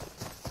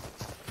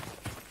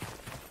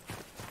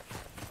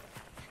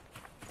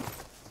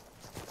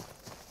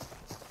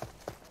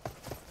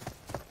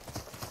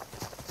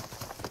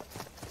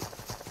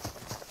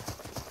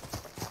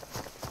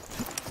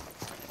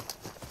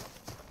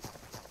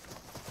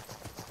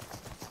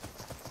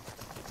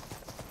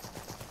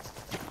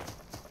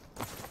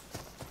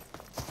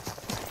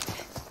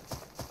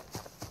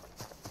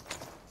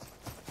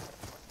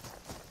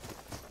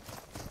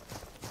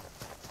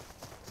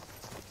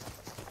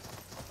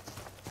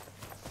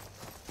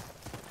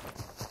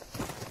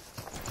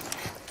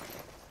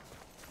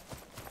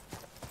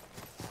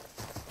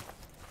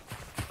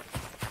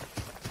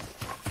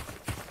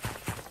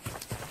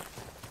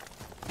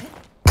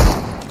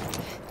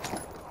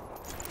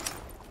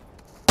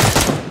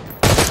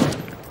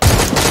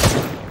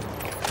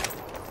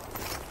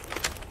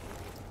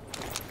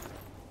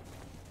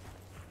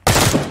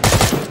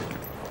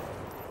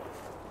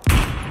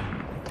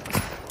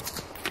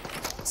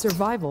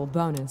 Survival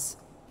bonus.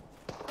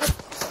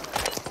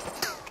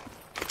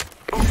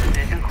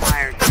 Ultimate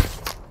acquired.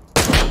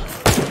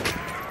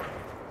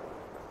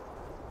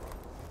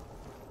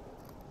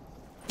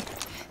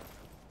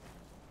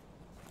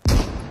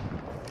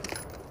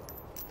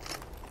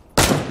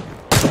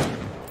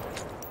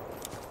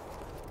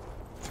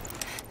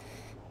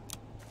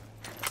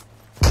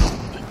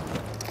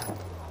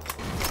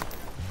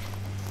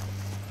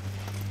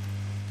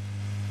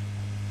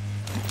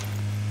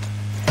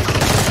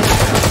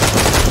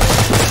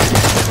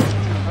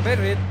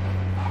 अबे रेत,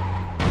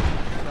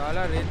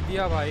 साला रेत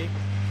दिया भाई।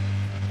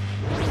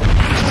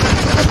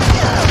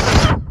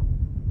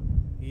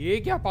 ये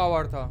क्या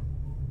पावर था?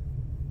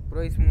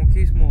 पूरा smoke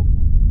he smoke.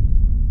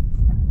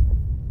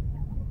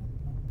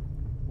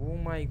 Oh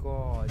my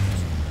God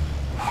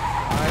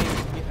भाई,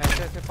 ये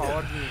ऐसे ऐसे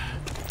पावर भी है।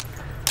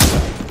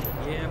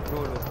 ये हैं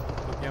प्रो लोग,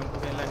 क्योंकि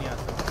हमको खेलना नहीं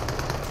आता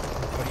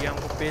और ये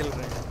हमको पेल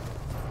रहे हैं।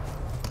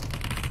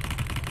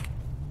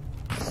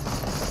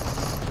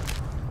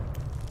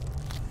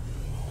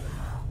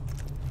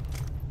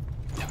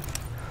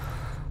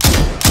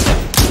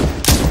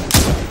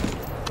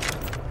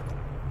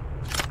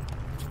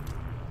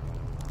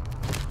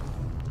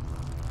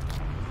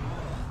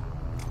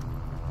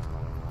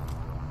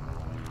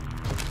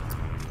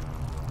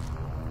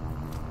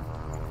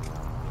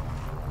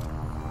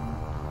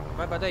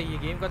 पता है ये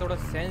गेम का थोड़ा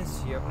सेंस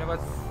चाहिए अपने पास,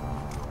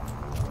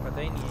 पता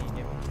ही नहीं है ये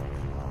गेम।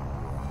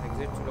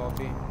 एग्जिट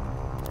लॉबी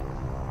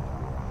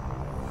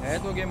है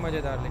तो गेम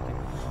मज़ेदार, लेकिन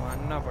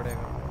मानना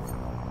पड़ेगा।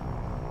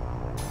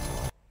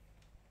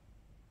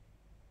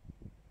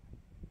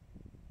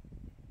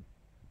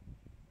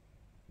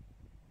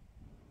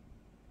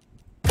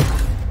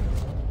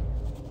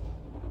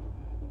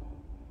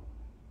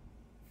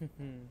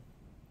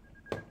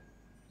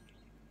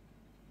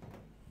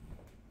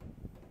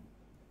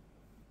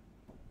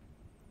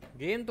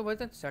 गेम तो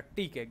बोलते हैं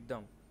सटीक है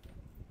एकदम,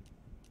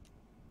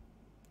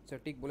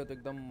 सटीक बोले तो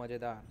एकदम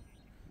मज़ेदार,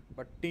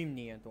 बट टीम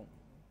नहीं है तो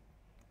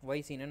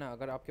वही सीन है ना।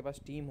 अगर आपके पास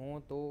टीम हो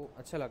तो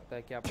अच्छा लगता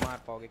है कि आप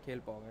मार पाओगे, खेल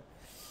पाओगे,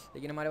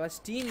 लेकिन हमारे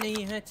पास टीम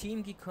नहीं है।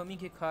 टीम की कमी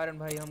के कारण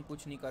भाई हम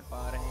कुछ नहीं कर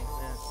पा रहे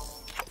हैं।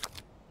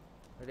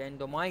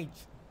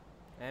 रैंडमाइज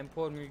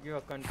M4 मिल गया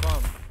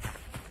कंफर्म,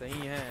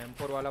 सही है।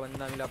 M4 वाला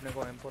बंदा मिला अपने को,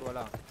 M4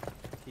 वाला,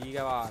 ठीक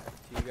है बात,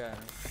 ठीक है।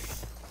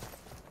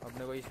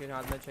 अपने को इसके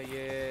साथ में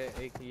चाहिए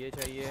एक ये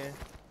चाहिए,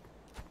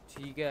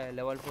 ठीक है।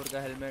 लेवल 4 का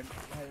हेलमेट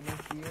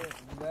चाहिए।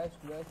 वेस्ट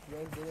दे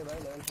दे भाई,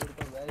 लेवल 4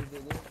 का वेस्ट दे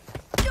दे।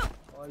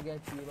 और क्या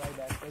चाहिए भाई?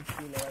 बैकपैक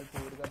चाहिए, लेवल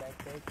 4 का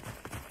backpack.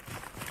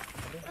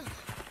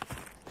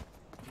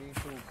 3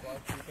 2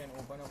 cost you can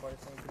open a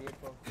person, create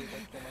for free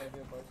customise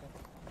your person,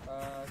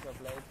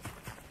 supply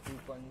to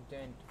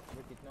content.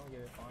 ये कितना हो गया?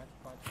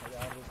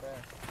 5,000 रुपये।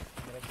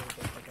 मेरा कोई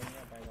पैसा नहीं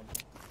आ पाएगा,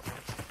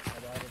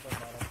 1,000 रुपये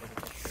 1,200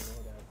 रुपये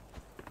हो जाएगा।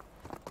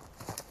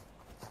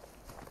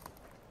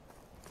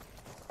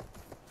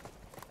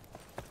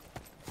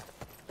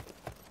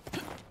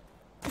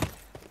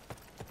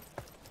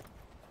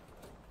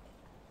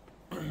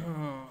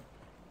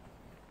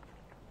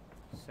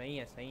 सही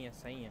है सही है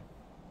सही है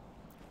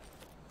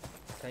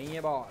सही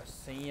है बॉस,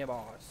 सही है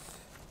बॉस,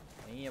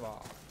 सही है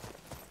boss.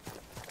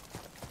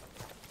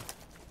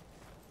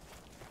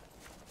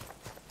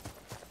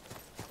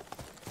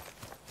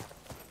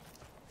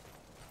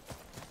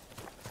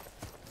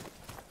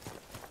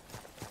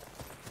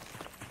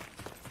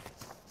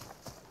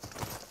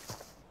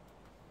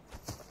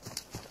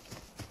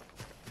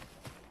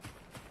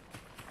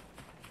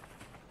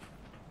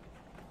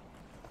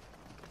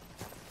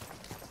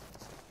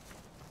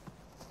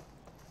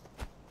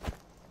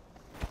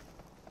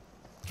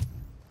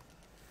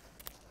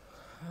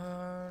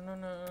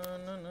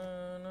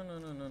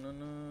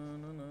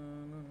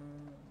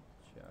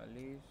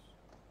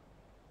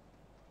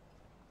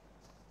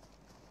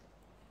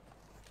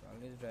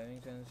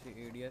 Driving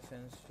area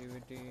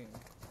sensitivity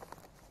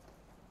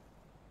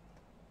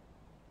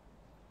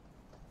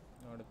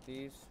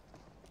 38,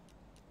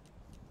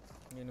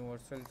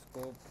 universal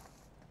scope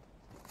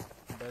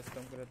 10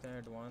 कम करते हैं।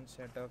 एडवांस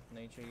सेटअप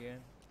नहीं चाहिए।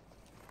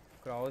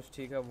 क्राउच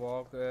ठीक है।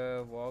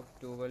 वॉक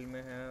ट्यूबल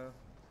में है,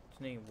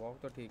 नहीं वॉक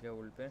तो ठीक है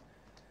उल्ट पे,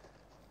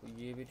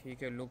 ये भी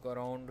ठीक है। लुक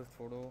अराउंड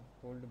छोड़ो,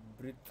 hold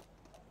breathe,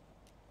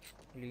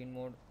 lean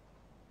mode,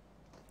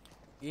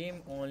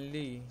 am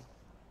only,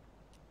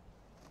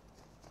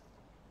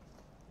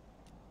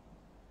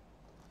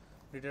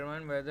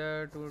 determine whether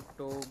to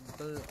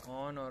toggle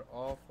on or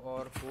off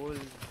or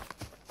hold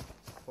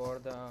for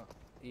the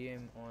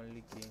aim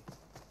only key.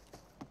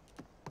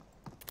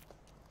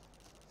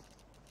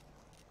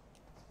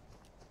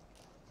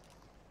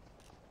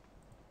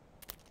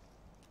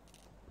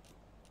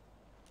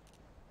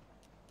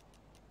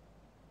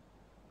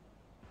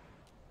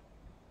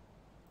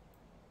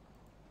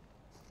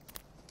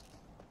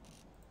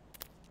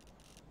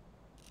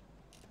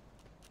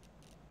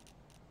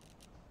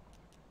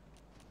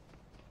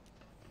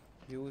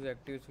 Use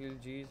active skill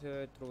G's,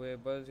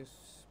 throwables,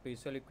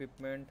 special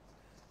equipment,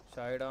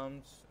 side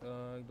arms,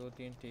 2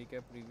 3 ठीक है।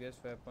 previous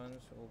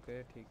weapons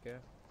okay ठीक है।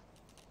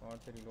 और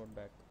से reload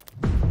back।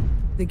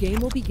 The game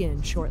will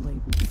begin shortly.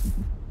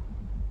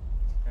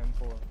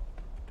 M4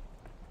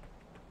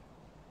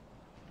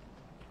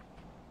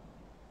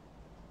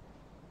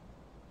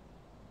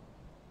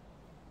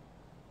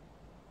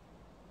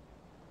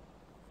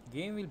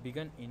 game will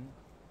begin in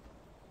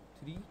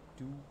 3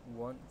 2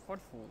 1 for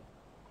 4।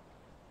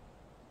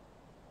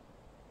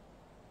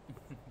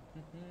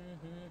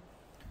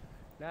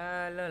 La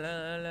la la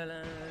la la la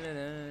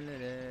la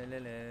la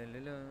la la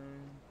la।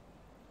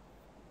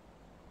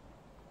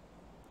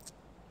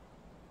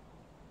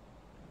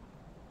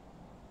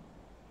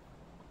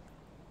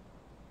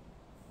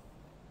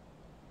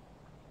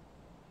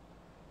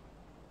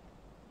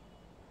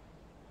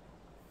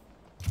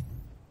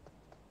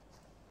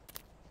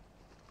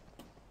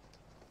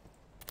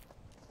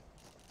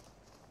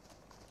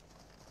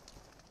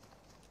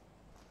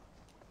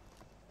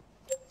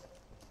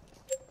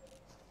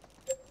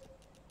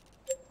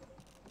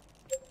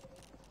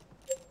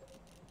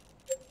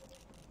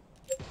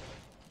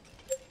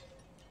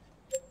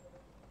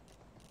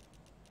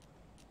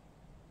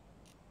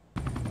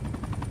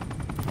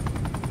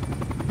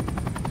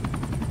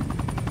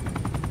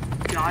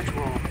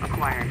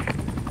 acquired.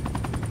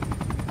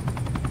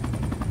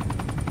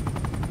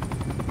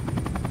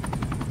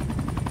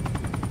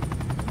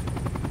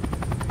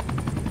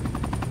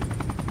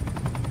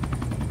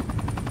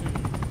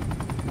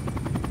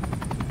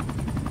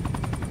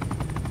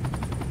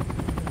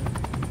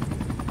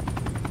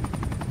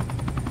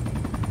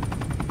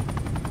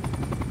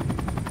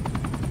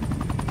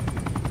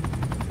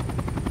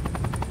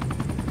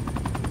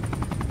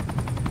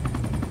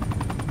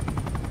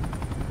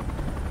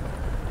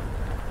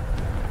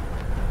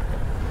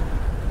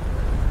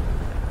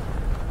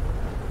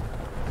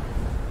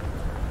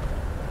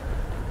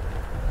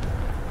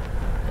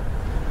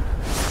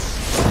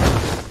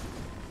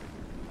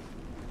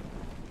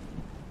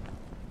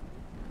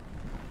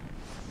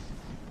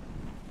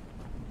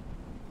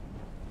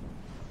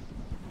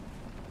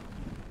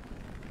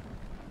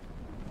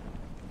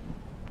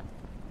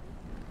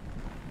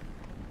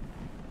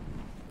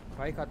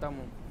 भाई खत्म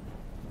हूँ।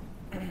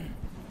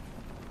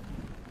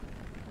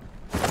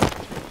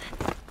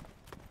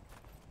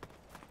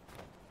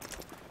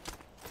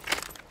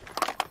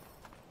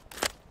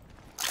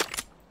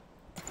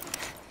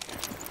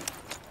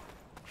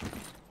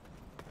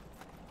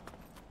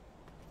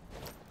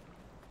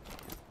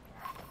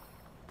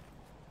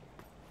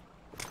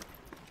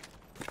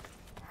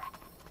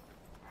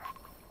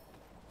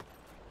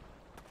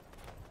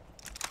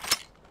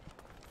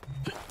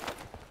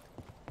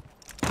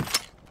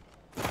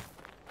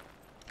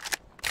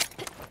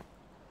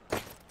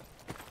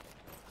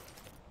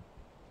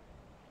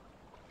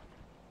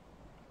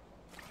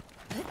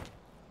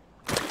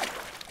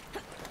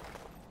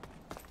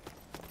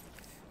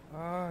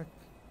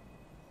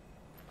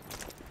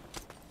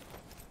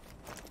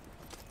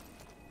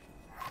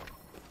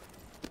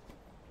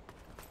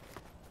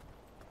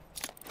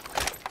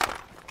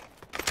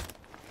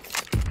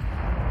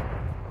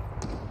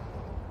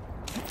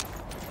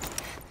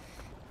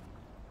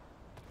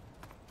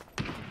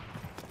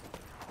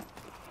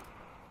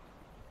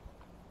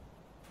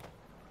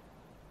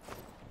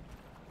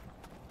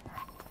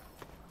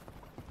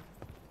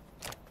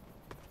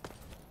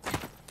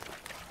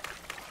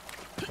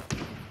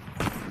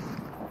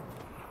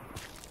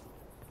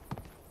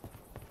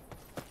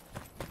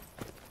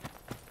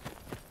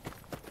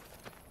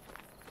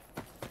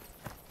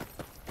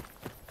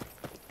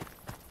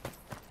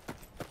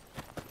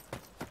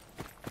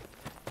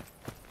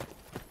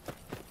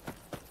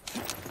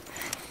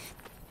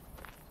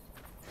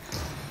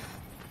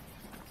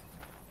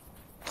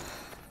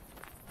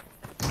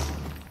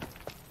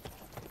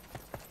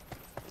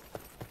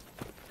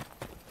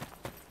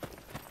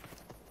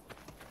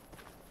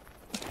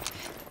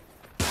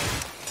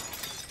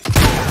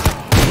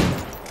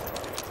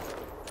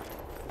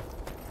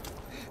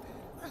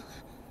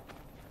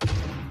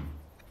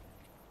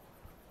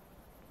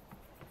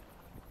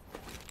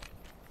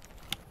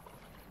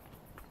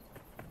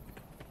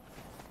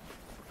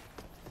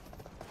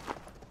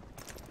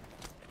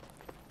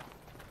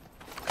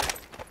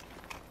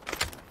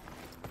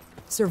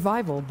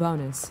 Survival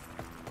bonus.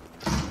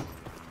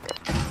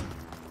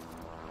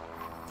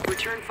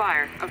 Return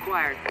fire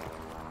acquired.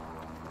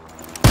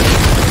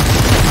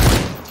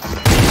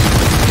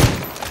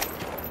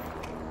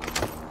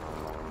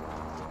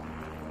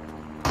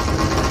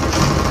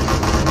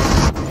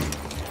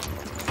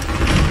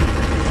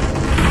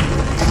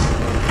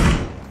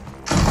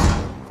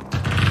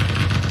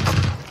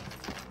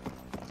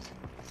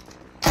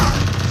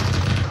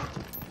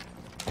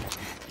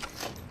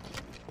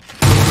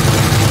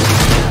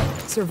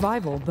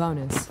 Survival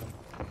bonus.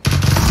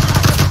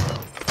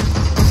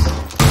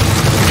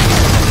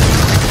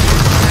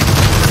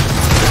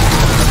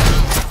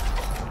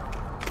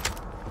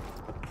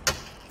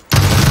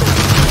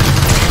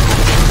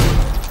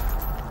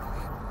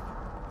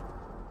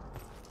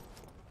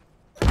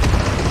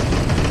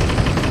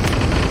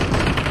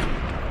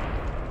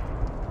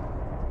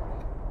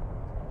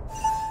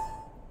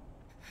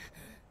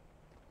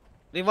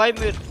 Revive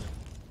me.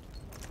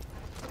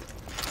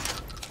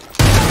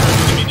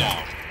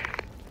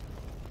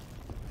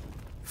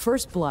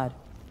 First blood.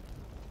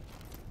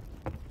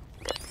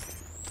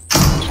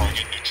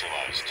 Target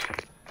neutralized.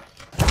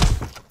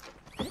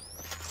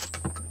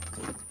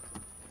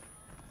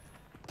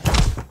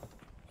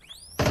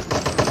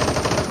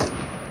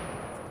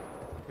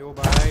 यो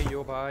भाई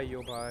यो भाई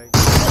यो भाई।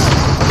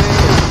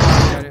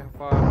 अरे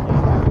fuck,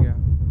 यहीं पे आ गया।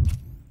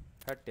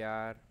 हट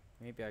यार,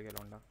 यहीं पे आ गया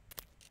लौंडा।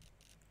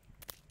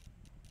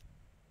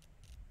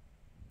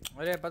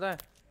 अरे पता है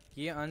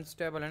ये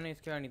अनस्टेबल है ना,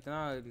 इसके कारण इतना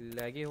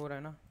लैगी हो रहा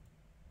है ना,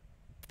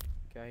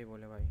 क्या ही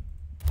बोले भाई।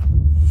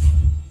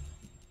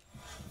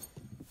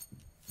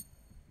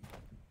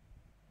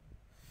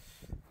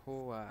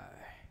 हुआ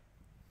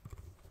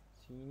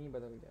सीन ही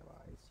बदल गया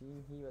भाई,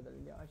 सीन ही बदल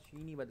गया,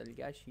 शीन ही बदल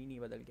गया, शीन ही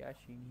बदल गया,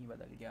 शीन ही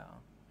बदल गया,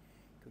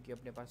 क्योंकि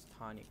अपने पास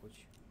था नहीं कुछ।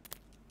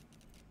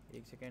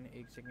 एक सेकेंड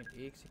एक सेकेंड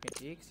एक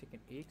सेकेंड एक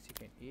सेकेंड एक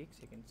सेकेंड एक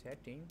सेकेंड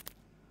सेटिंग,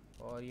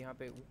 और यहाँ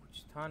पे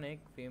कुछ था ना एक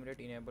फ्रेम रेट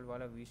इनेबल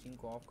वाला, वीसिंग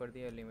को ऑफ कर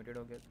दिया, लिमिटेड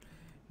हो गया,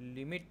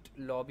 लिमिट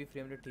लॉबी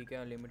फ्रेम रेट ठीक है,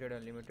 अनलिमिटेड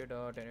अनलिमिटेड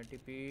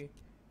 1080p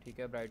ठीक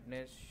है।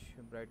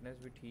 ब्राइटनेस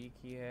भी ठीक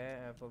ही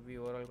है। एफ भी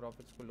ओवरऑल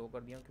ग्राफिक्स को लो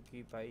कर दिया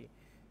क्योंकि भाई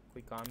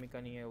कोई काम ही का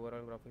नहीं है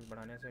ओवरऑल ग्राफिक्स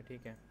बढ़ाने से।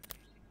 ठीक है।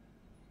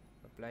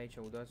 अप्लाई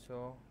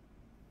 1400।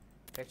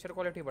 टेक्सचर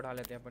क्वालिटी बढ़ा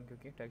लेते हैं अपन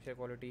क्योंकि टेक्सचर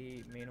क्वालिटी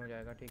ही मेन हो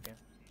जाएगा। ठीक है।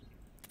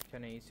 अच्छा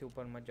नहीं, इससे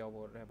ऊपर मत जाओ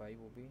बोल रहा है भाई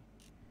वो भी।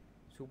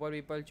 Super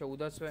people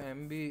 1400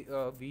 MB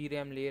V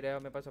RAM ले रहा है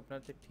मेरे पास अपना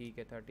से। ठीक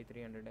है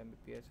 3300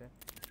 Mbps है।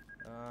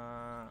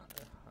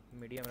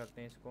 मीडियम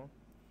रखते हैं इसको।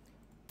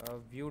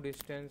 व्यू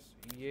डिस्टेंस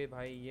ये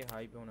भाई ये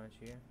हाई पे होना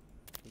चाहिए।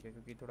 ठीक है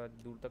क्योंकि थोड़ा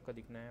दूर तक का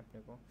दिखना है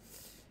अपने को।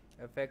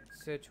 इफेक्ट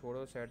से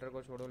छोड़ो, सेटर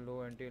को छोड़ो,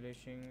 लो एंटी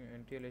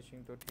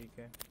एलिशिंग तो ठीक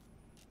है,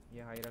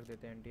 ये हाई रख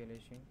देते हैं एंटी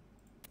एलिशिंग।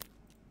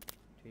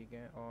 ठीक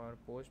है। और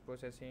पोस्ट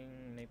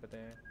प्रोसेसिंग नहीं पता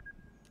है,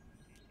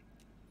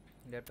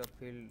 लैपटॉप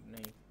फील्ड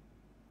नहीं।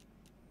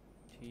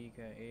 ठीक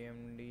है।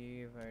 AMD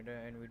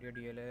फाइडर NVIDIA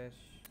DLS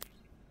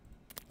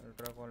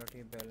ultra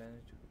quality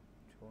balanced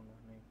छोड़ना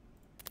नहीं।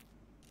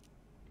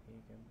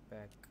 ठीक है।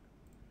 बैक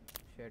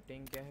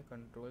सेटिंग क्या है,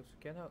 कंट्रोल्स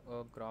क्या था,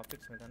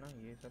 ग्राफिक्स में था ना,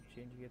 ये सब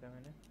चेंज किया था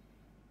मैंने।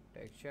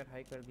 टेक्सचर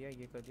हाई कर दिया,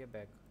 ये कर दिया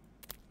बैक।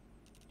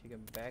 ठीक है।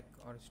 बैक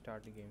और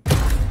स्टार्ट गेम।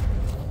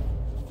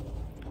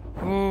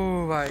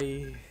 ओ भाई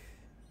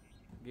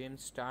गेम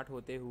स्टार्ट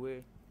होते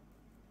हुए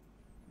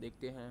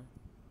देखते हैं।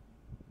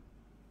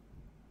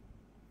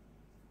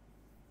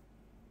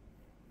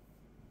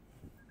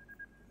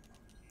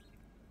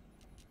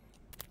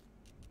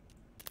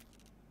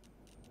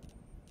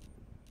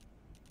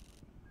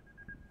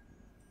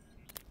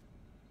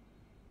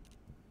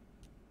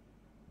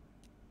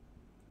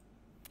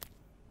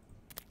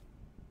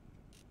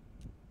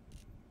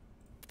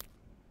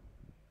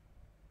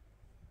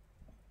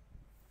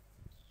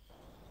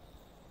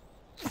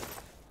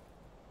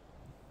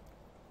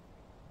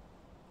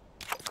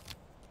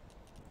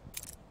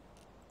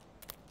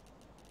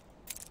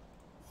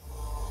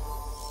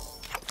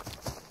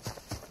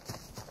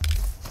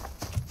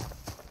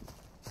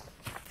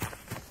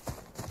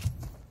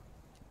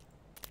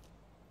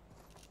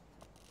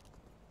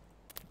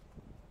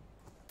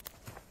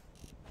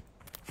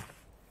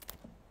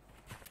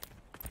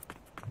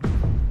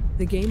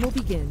 The game will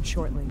begin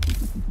shortly.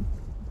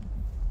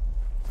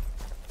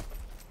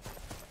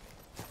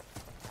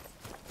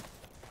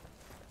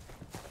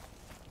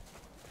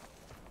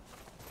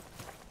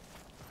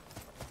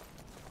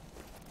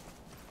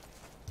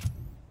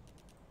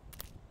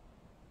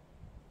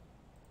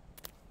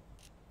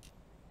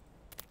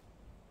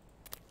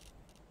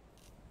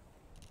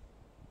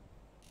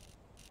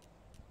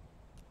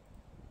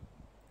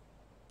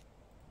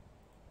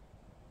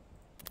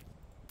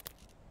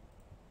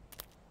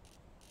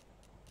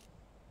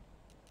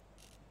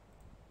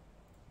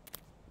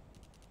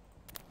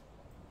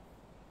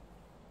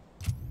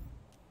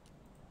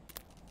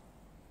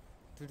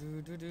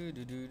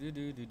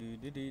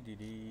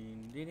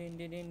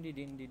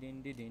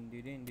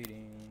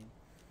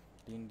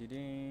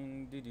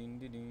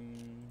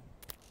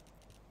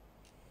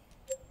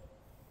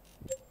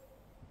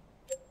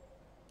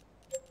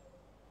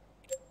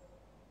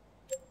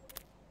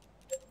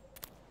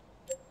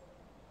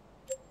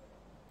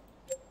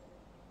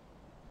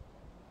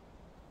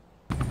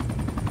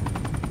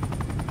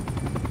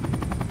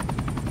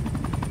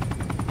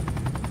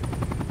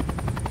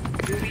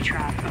 Booby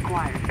trap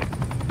acquired.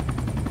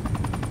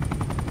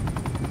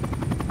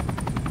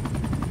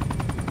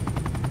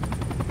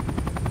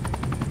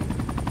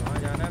 कहाँ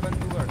जाना है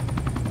बंदूगढ़?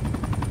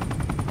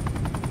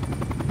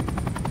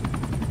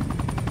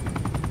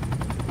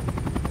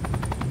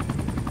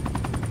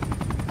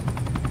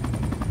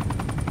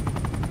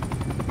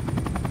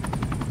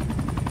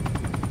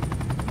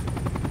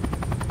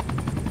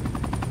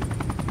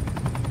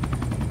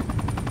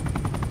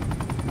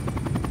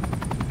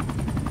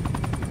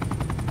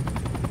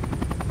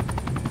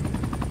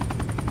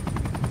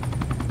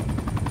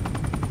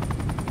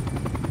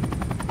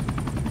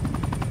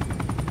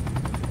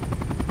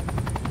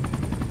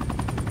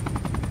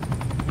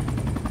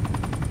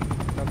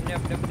 सबने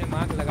अपने अपने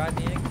मार्क लगा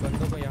दिए हैं कि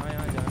बंदों को यहाँ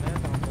यहाँ जाना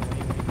है, तो हमको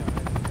वहीं वहीं जाना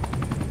है।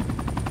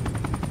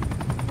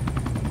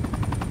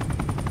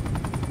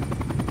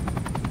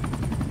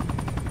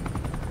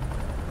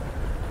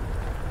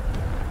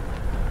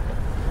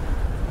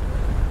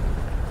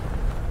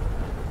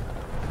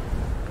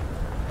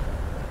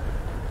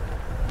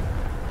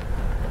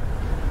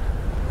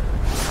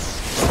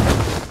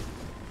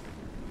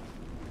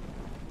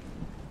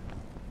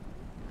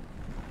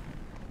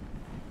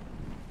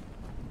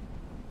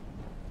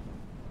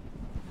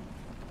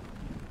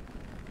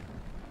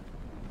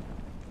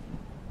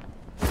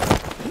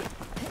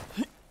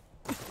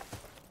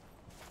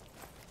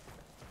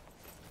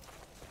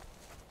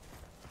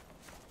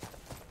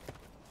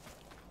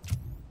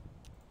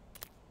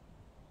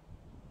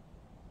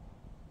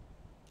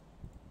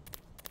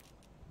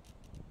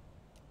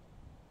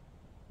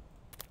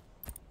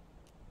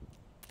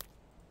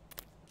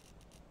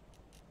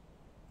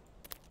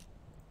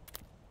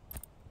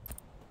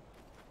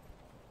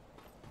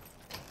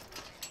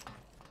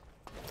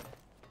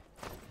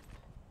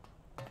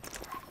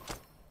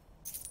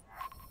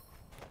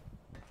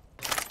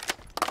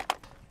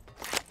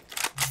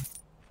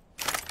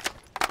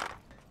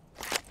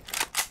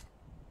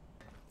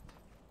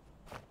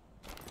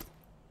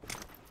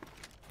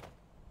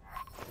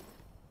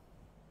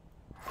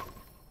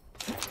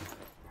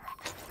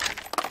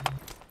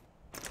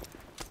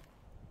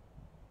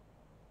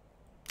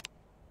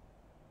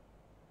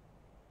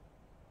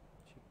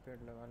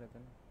 पैड लगा लेते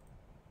ना।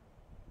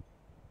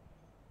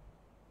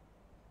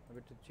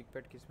 अबे तो चिक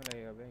पैड किस में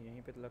लगेगा? अबे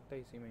यहीं पे तो लगता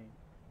है, इसी में ही।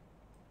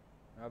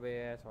 अबे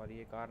सॉरी,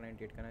 ये कार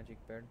 98 का ना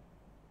चिक pad.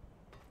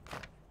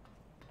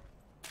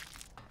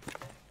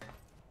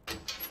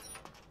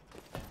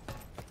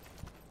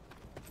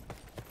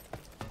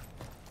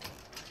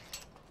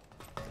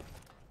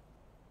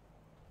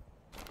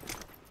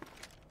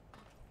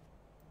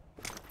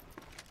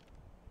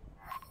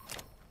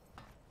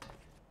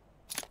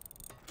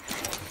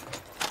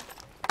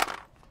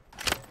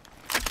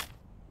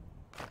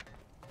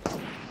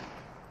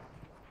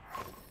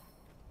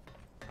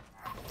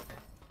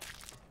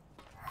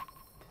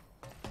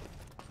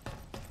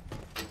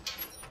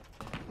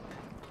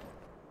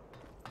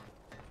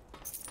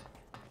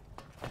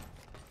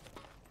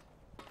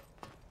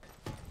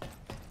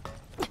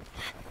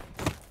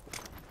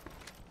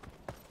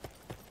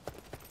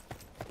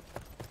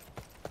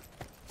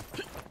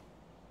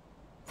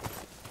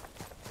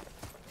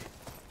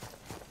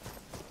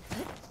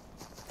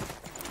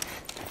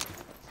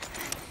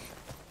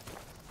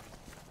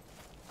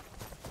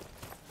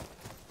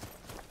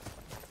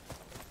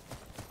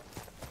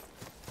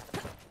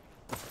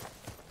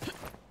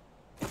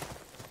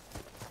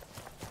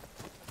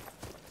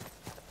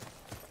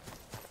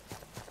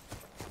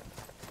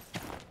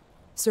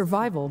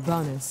 Survival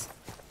bonus.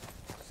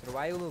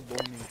 Survival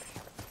bonus.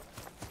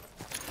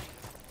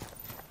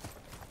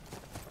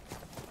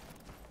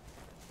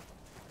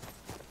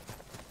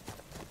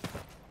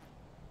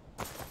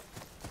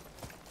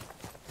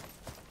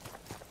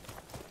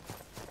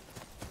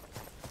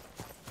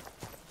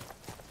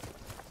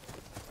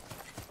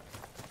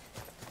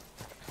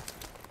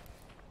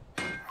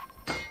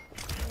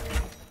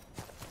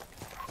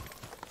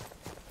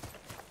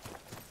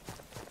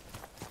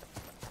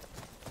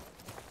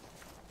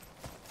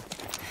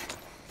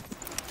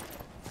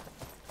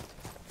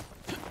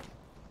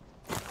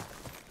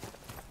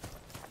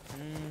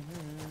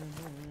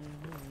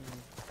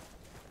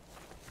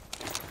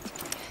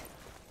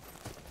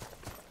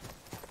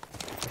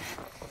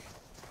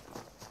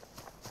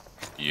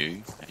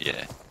 You?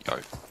 Yeah, go.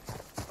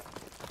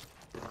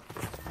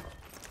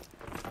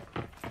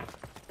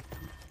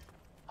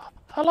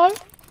 Hello?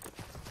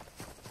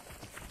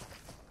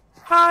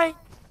 Hi.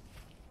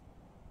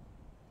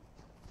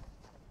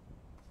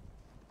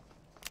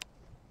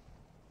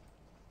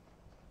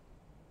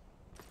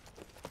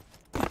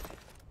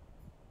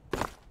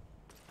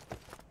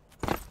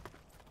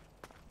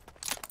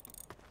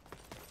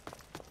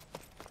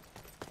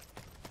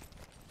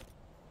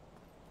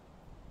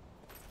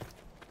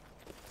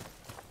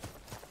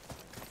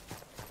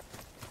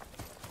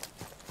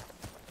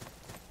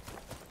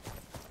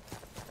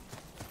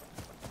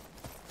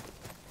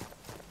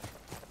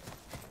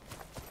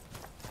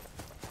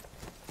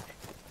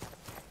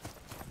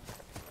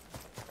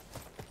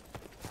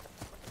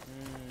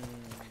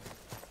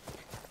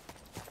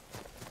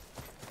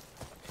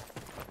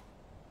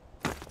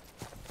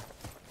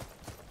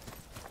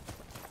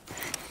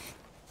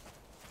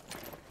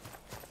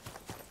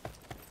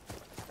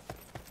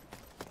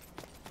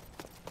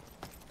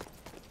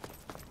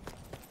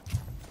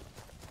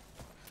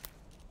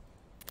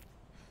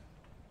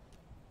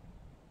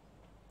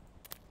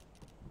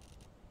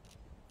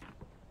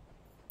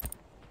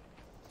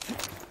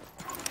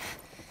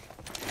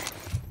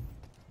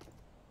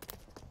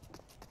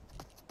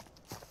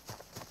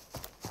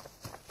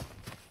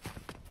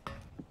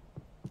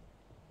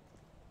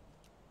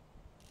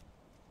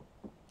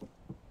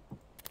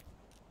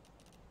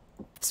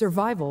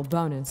 Survival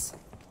bonus.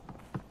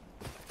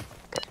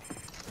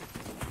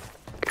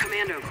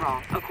 Commando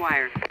crawl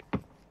acquired.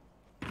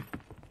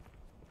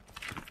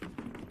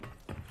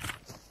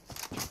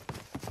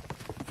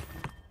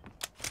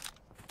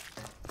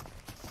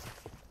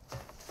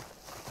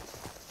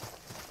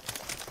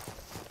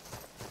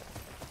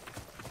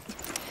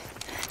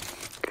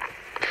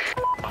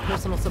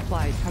 Personal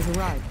supplies has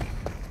arrived.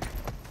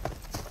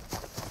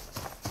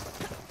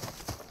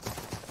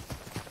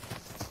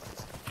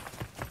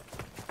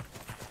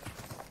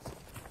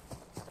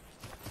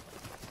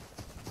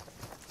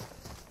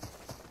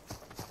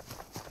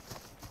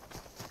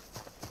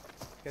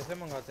 कैसे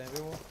मंगाते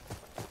हैं वो?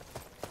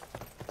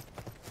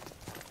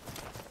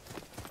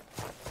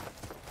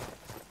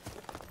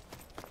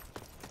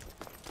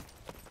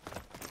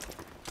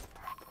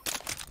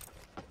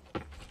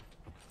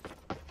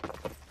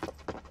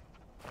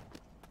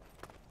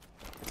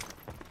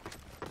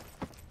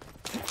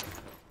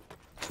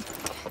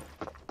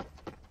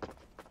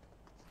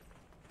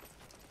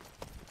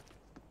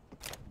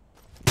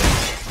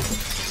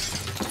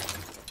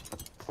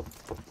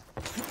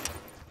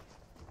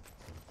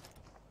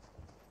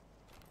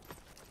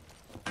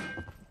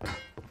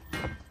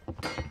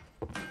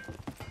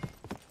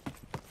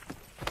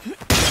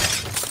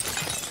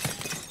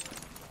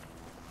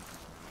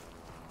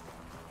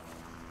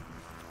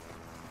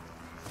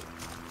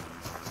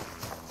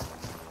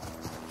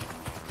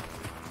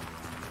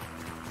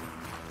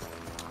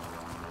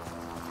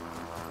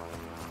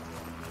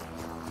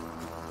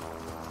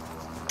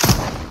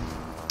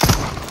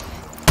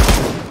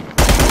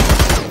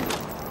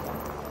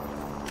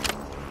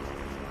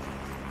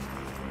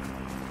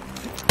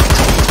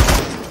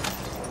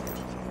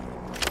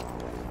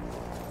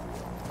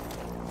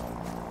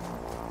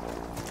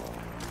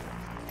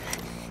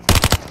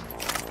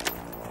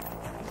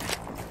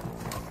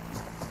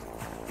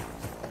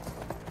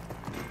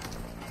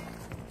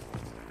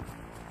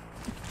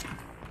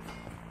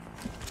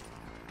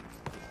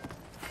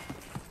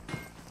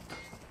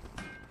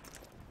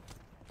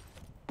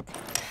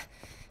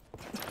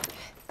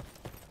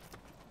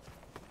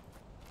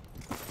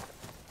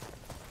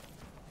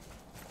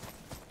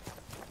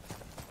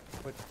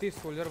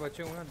 32 सोल्जर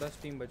बचे हुए हैं, 10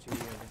 टीम बची हुई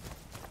है अभी।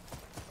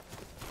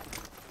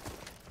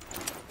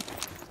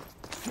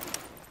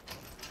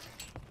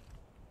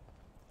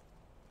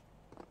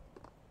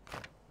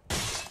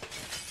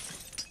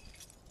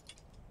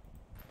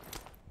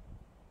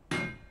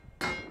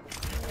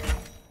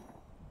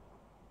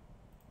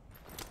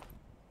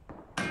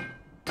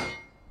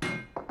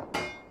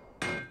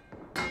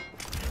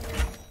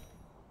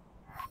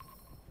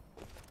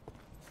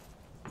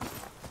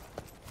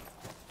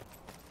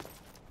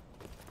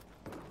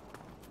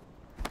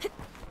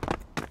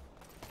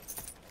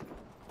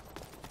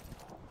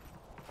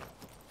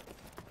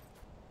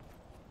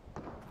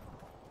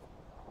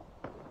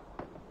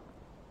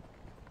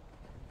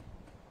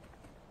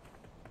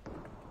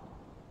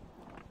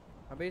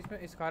 अबे इसमें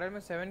इस कार में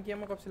 7 की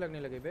एमओ कब से लगने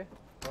लगे बे?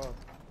 और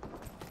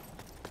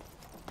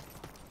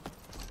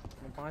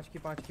मैं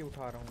 5 की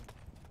उठा रहा हूँ।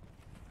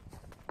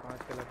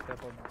 5 का लगता है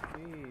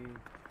PUBG.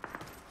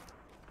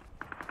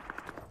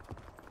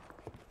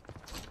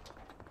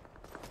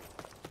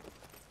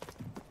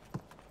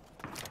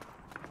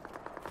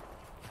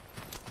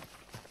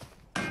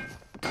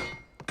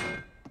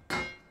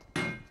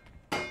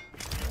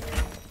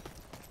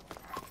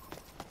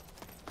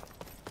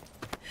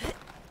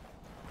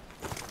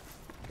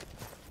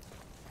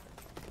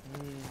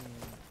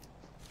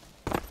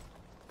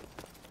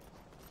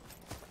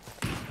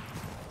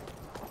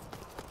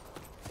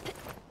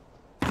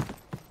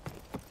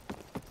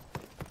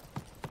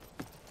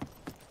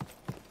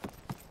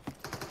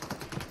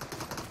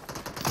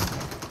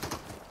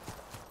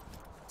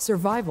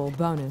 Survival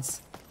bonus.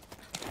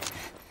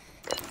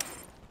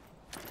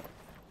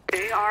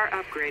 AR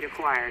upgrade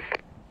acquired.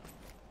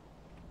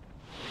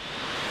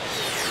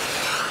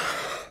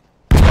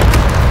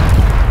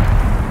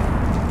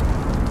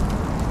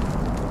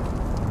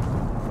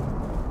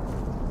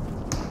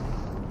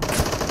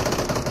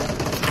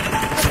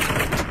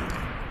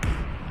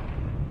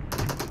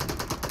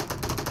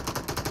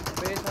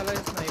 बे साला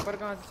स्नाइपर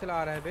कहाँ से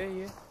चला रहा है बे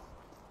ये?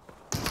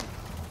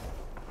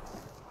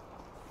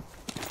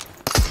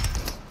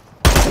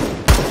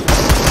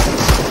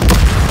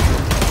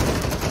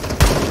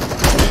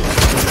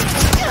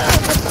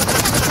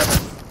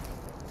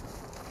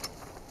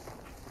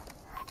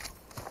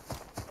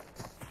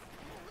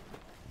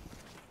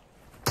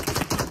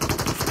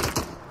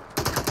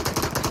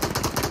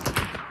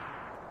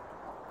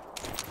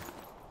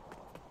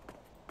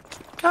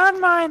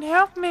 Gunmine,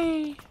 help me!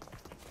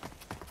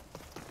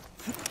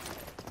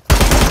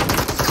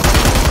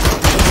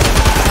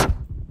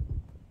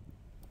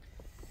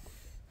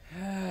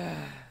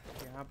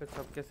 यहाँ पे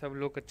सबके सब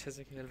लोग अच्छे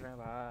से खेल रहे हैं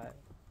भाई।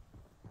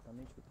 हम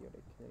ही छुट्टियाँ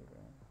खेल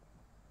रहे हैं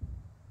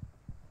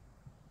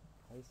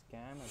भाई।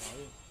 स्कैम है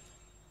भाई,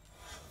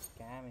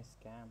 स्कैम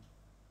स्कैम,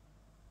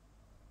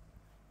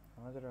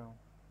 समझ रहे हो?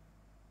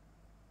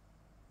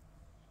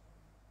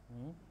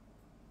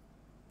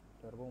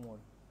 Turbo mode.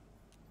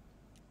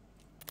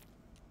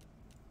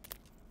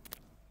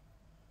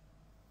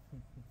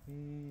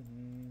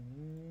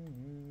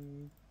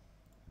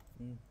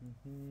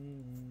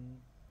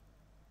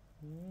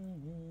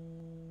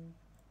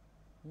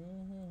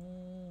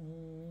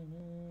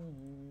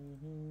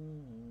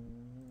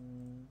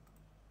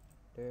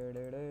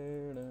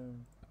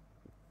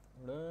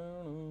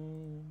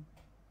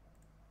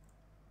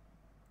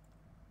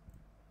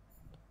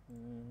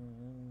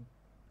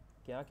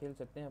 क्या खेल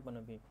सकते हैं अपन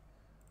अभी?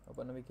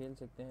 अपन अभी खेल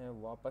सकते हैं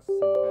वापस से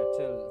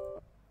बैटल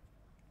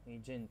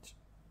एजेंट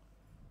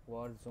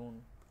वॉर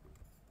जोन।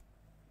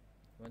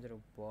 समझ रहे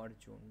हो? War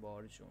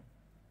zone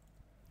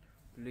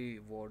play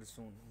war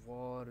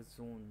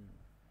zone,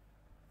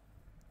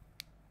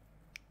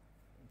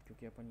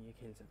 क्योंकि अपन ये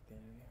खेल सकते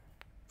हैं अभी।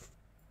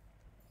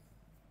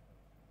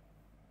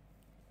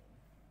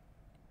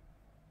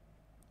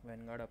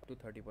 वैनगार्ड अप टू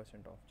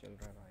 30% ऑफ चल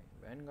रहा है भाई।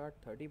 Vanguard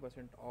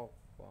 30% of.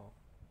 वाह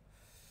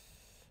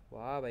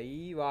वाह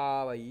भाई,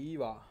 वाह भाई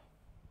वाह,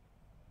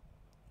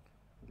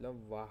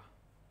 मतलब वाह।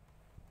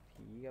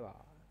 ठीक है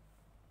वाह।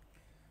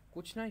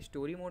 कुछ ना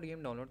स्टोरी मोड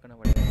गेम डाउनलोड करना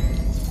पड़ेगा,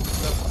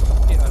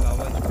 मतलब के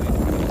अलावा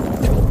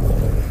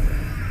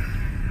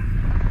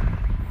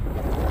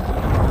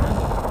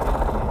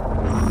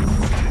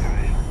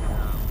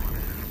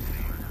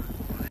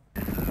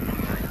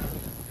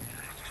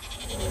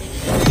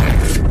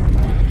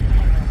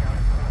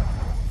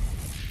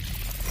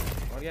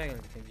और क्या खेल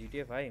सकते हैं?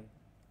 GTA 5।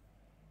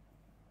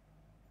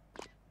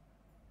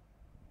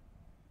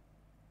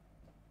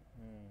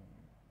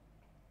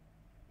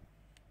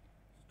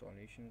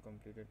 Installation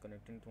completed,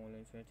 connecting to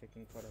online से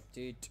चेकिंग फॉर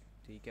अपडेट।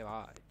 ठीक है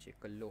भाई, चेक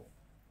कर लो।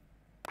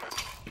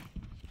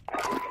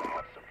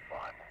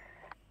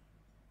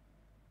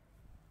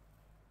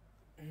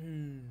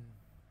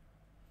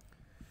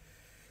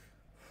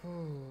 ओ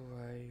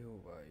भाई ओ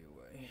भाई ओ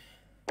भाई।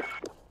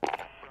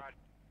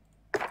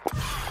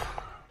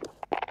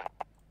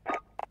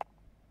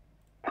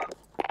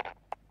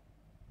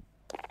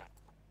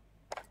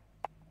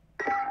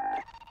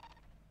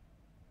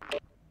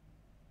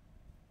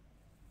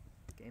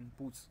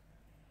 कैंपूस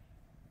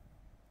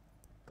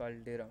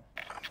caldera.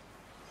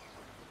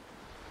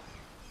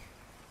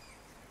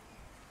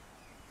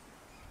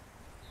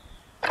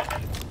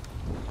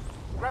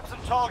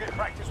 target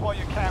practice while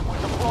you can. We're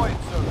deploying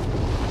soon.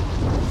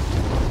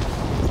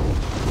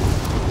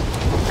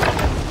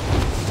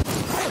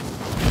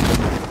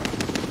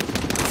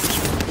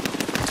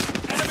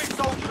 Enemy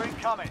soldier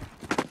incoming.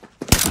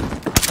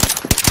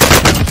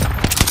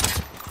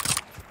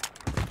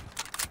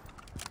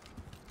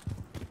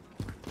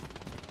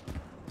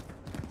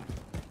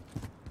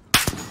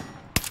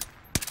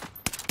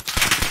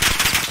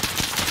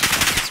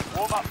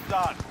 Warm-up's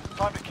done.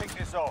 Time to kick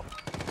this off.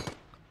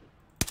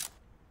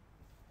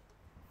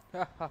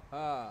 Ha ha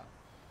ha.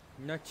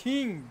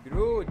 Nothing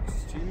bro,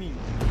 streaming.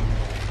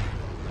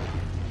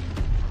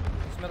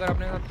 इसमें अगर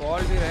अपने साथ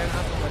बॉल भी रहेगा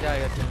ना तो मजा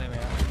आएगा खेलने में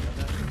यार.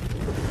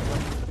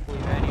 कोई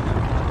है नहीं ना.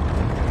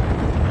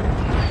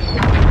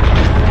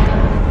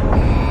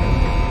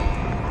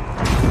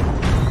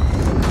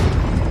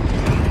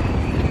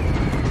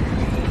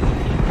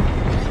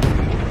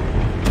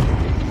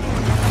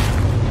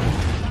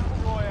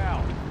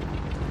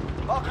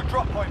 Mark a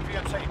drop point for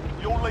your team.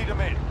 You'll lead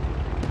them in.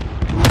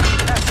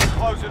 Gas is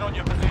closing on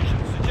your position.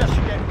 Suggest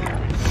you get moving.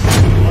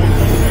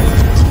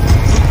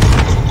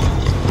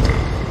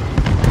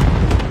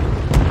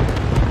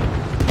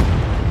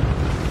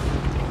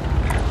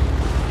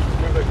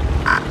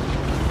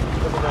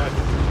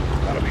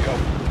 That'll be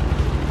helpful.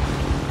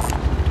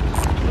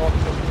 Walk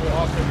to the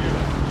hostile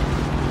unit.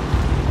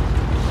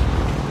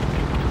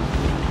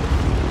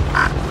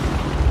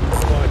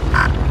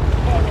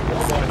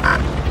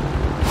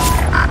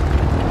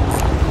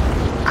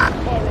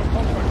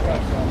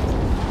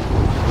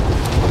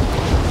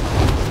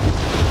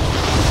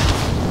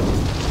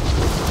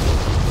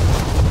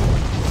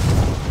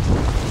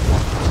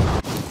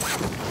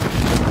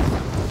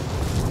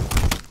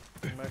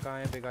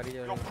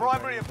 Your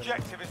primary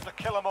objective is to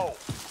kill them all.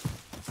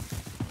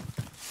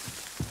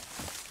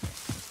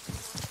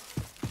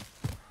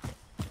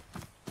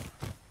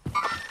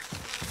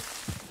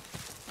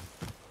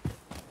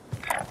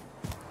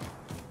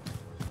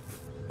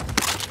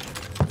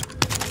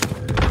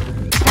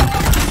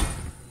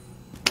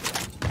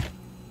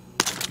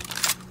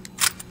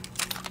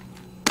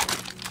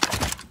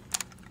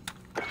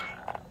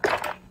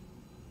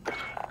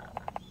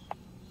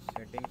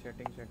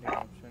 setting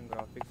option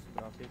graphics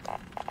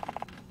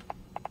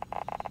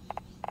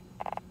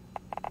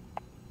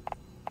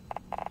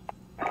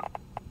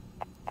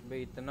बे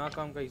इतना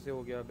कम कैसे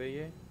हो गया बे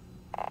ये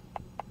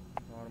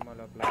normal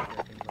apply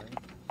setting भाई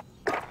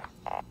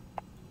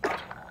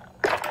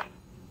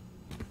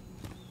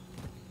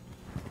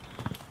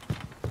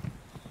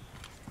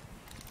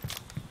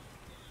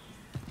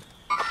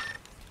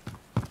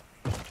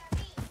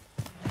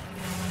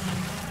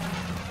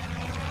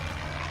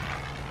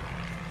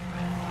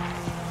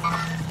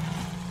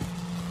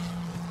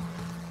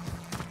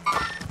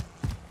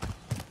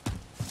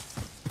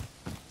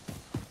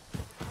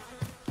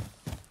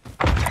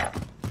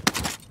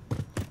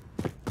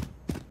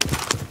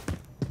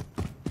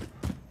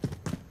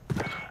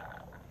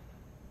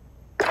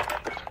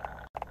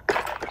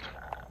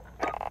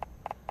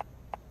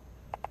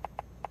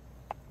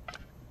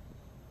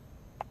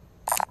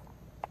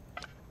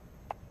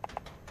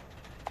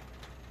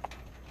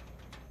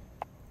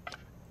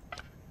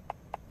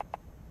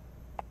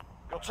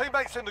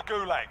Teammates in the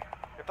gulag.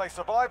 If they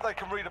survive, they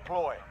can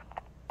redeploy.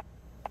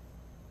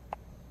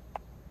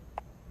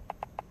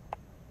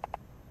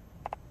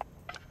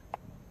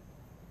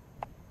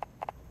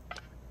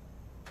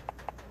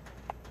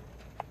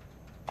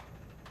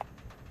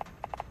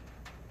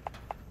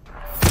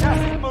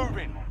 Gas is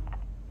moving.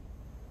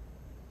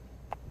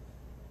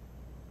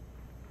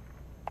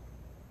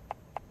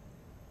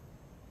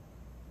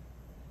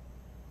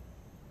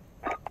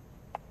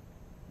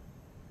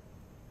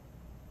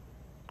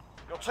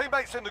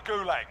 Teammates in the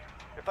gulag.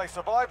 If they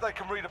survive, they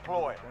can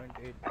redeploy.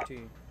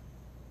 0.80.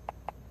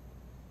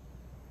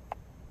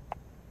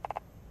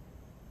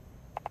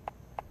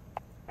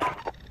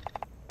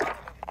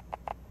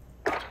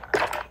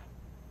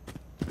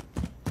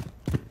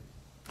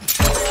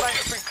 Teammates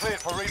have been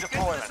cleared for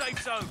redeployment. Get to the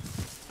safe zone.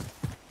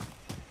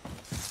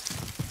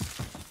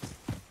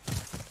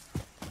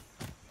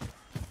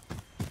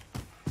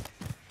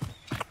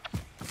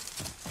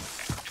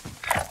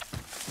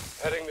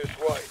 Heading this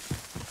way.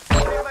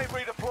 Teammate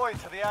redeployed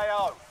to the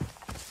AO.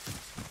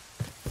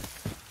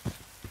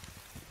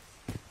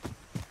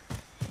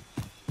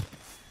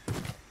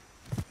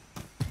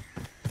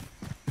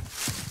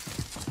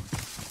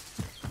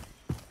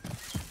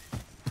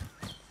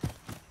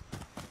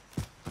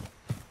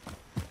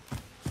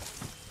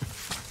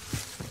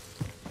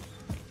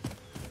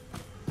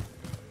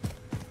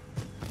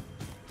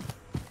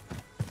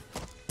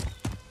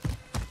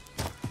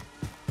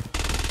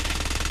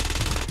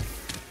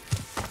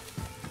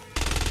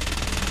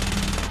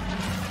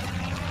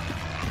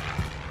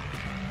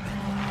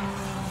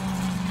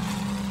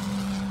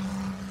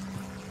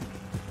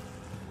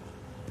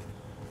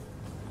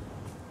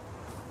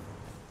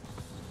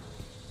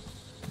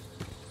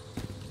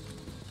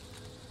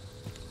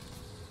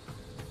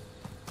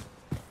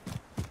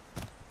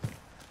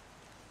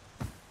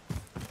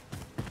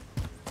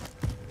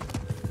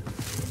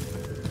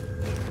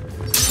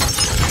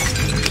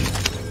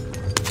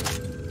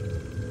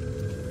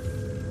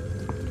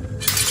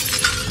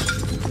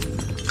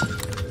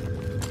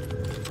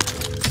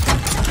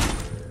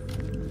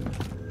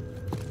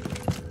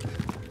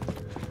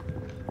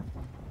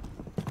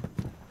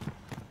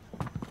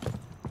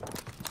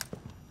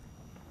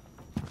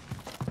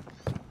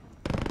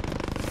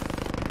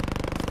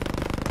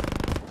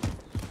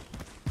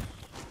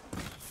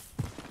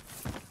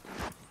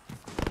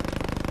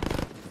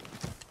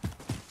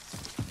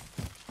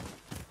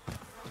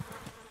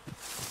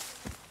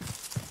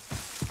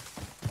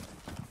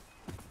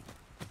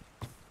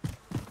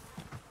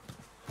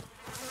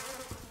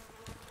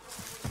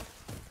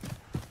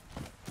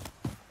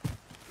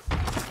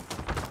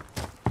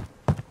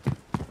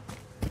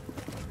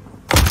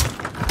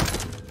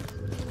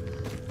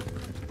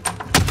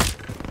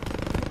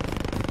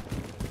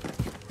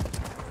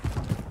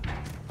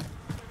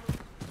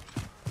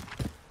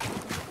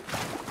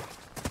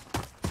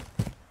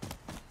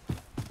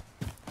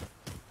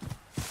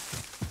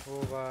 ओ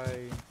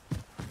भाई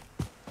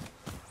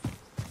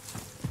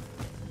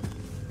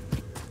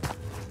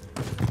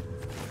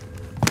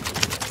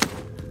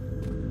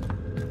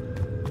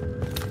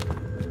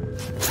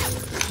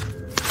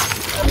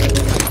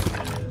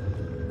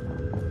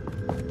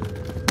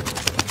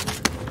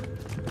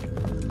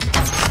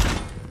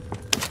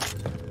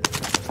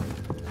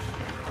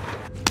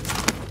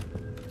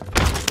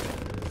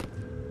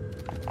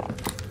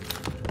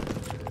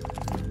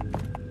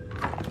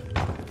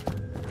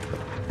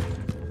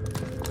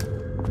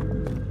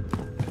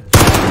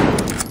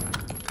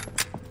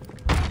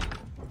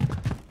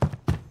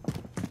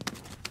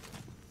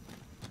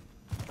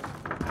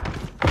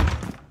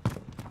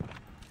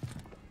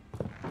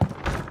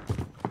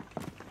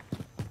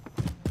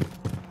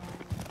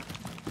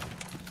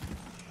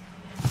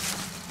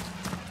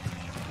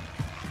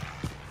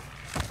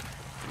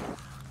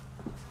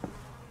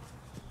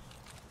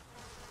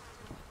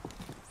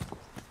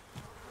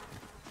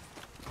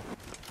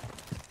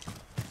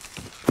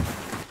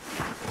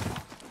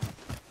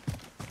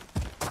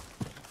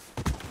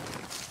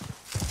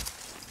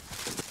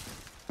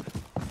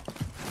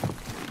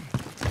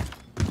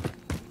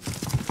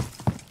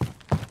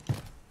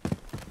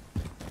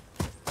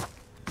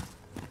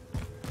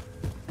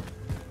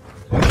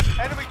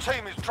Enemy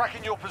team is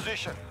tracking your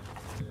position.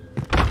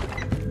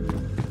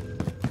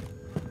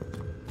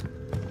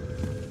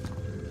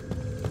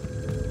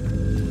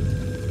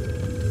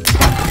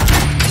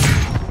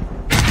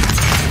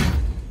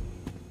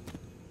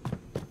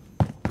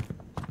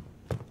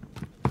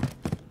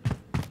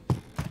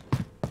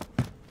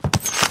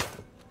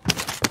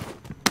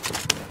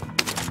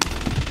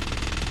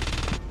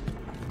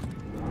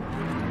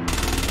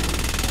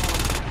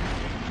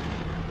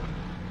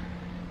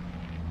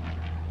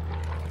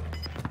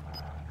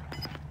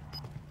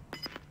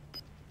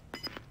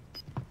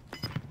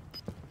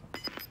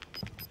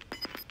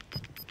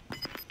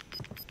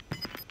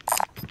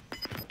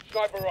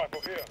 Sniper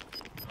rifle here.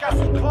 Gas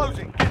is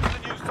closing. Get to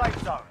the new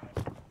safe zone.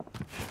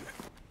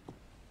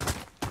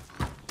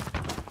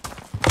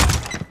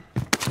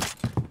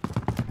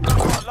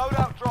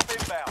 Loadout drop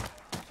inbound.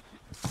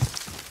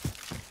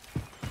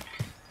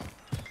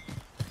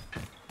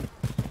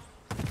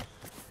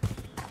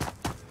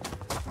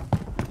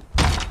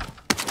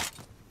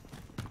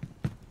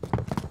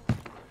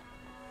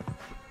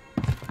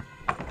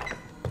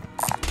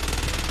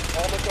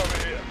 Almost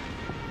over here.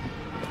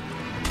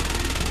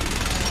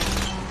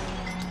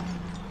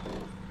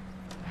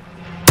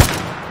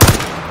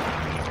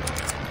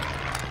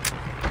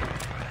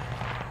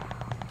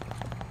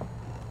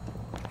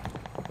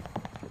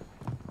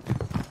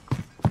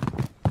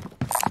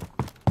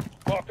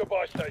 Mark the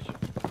buy station.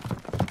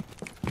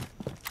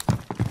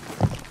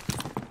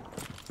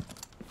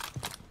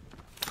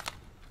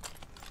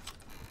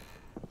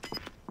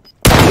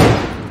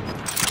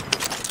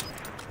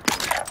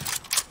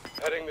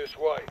 Heading this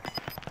way.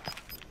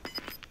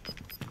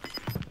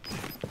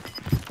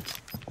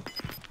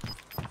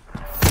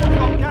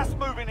 Got gas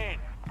moving in.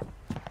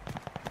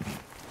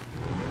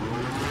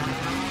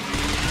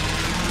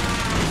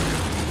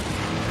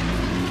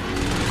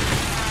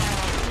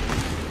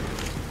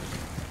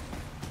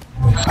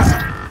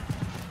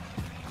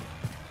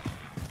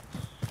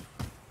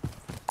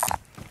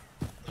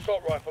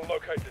 Assault rifle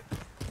located.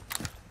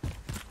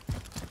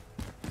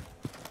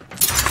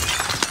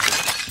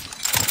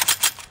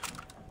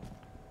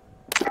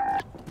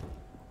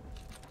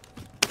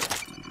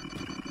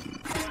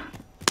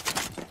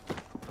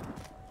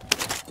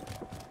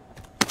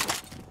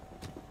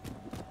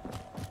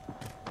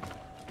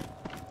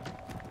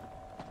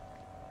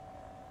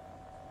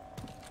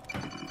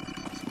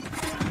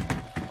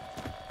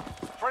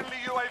 Friendly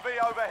UAV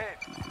overhead.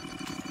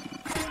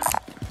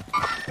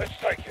 Let's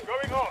take it.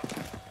 Going on.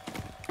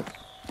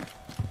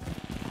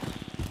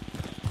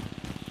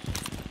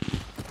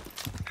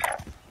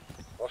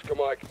 Oscar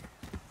Mike.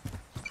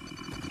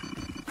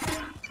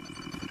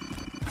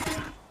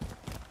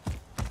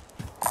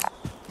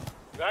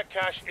 That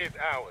cash is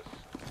ours.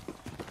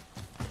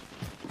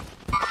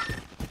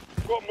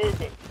 Got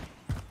movement.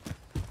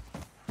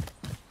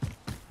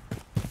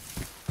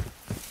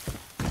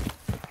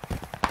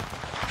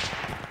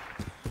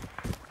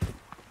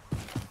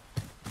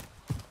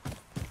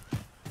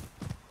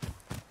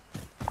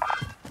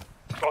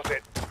 Got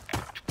it.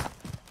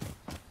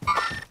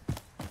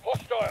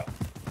 Hostile.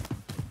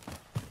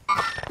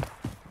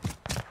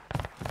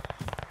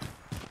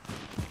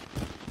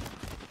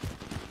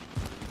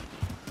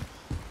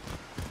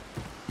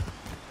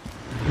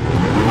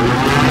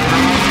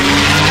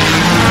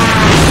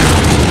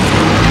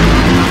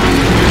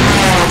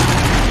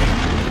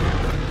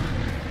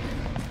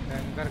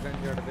 Tanker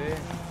गंजड़ they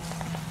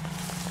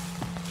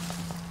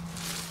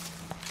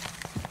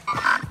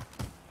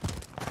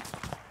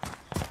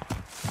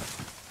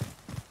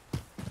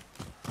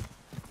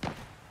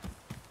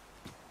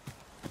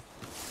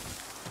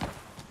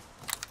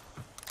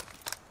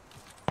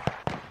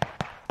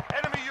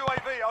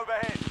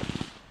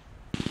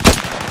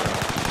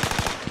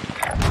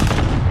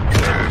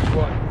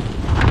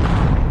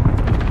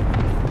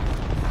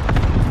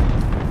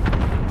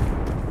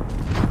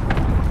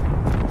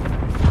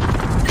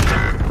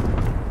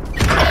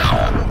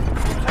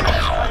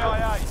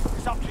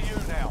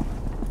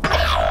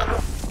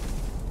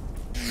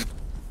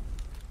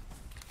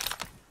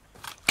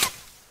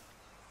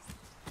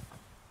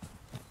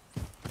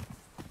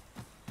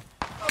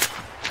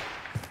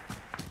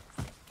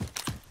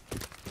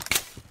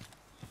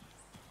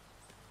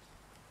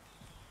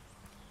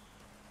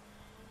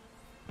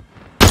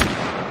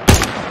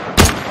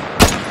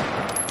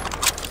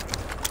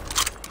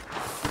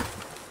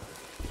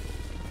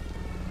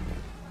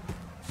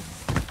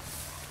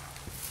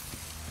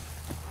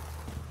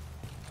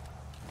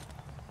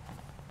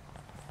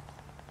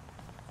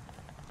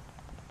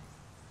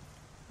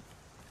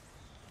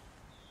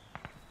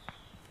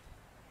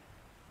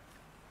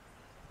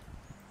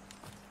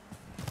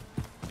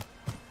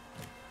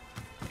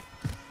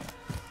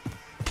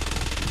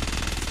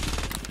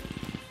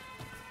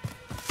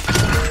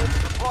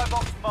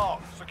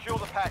marked. Secure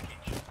the package.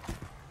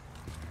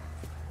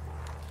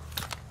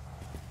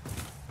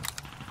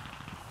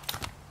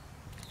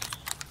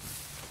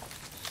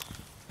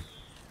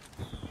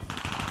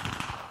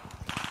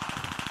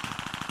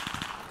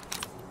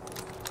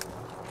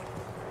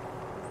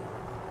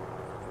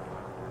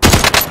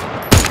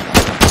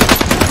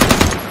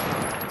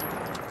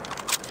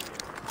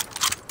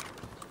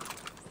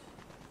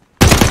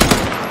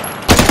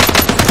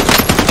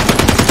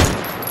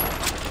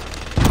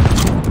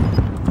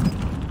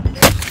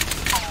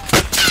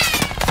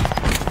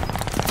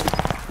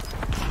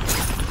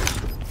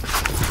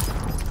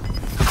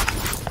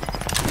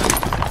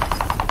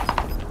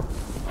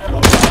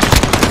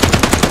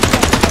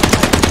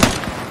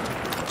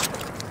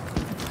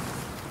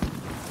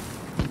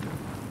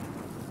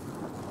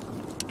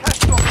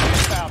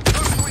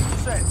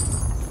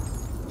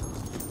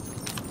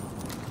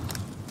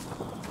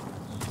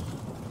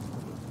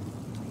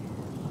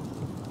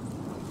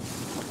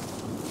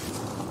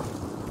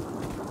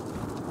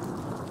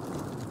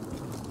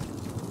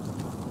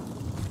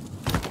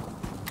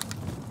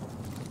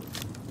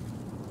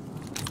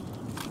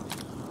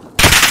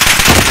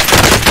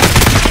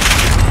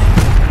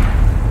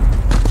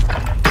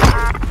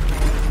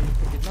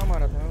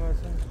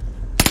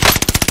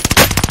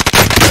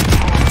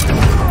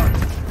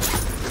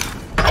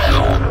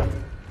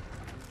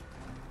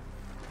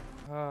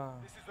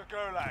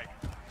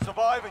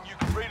 Survive and you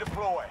can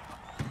redeploy.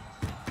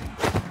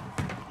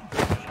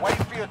 Wait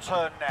for your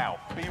turn now.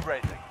 Be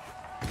ready.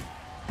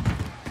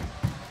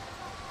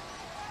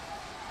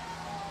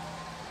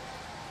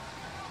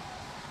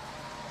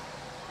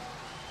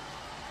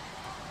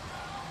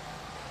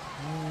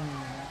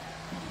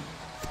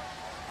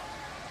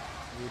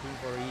 Waiting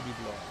for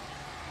redeploy.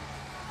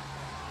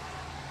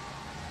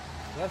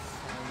 Yes,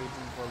 I'm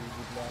waiting for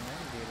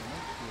redeployment. Very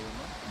much, very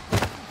much.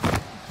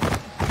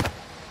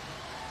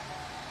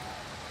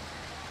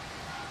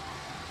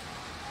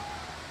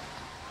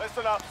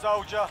 Listen up,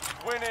 soldier.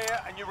 Win here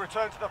and you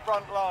return to the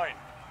front line.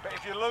 But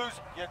if you lose,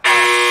 you're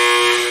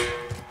done.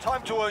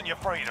 Time to earn your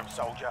freedom,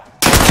 soldier.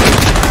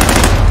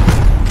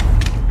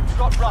 You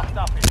got roughed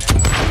up in there.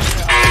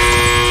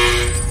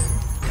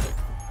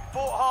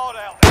 Fought hard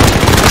out there.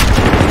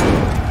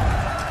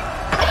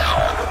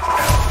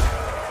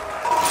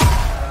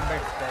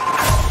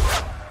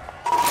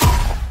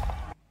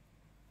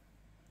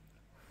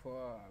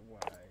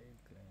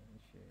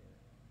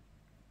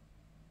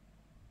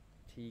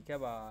 ठीक है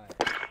भाई,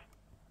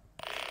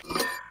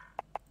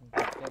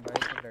 भाई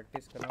तो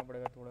practice करना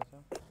पड़ेगा थोड़ा सा।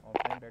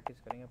 Offline practice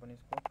करेंगे अपन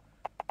इसको,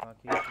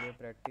 बाकी play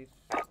practice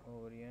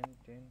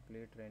Orient and play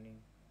training.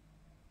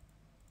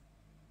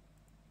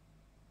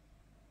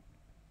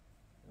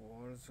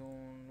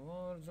 Warzone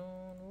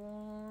Warzone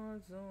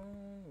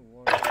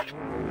Warzone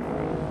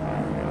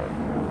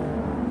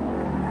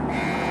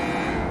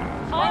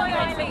I'm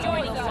going to be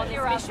joining you on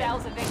your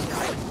ourselves a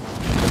victory.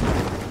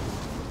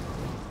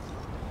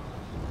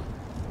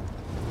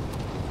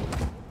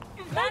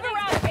 Move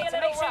around a bit to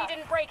make sure you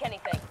didn't break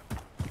anything.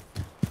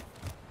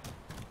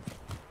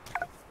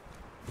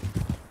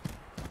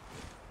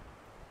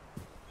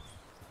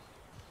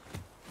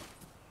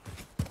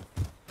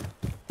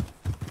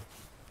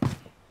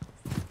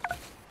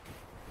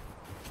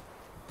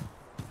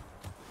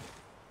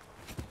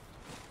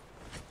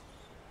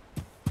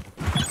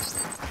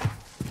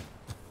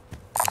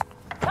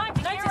 Time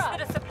to notice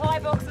that a supply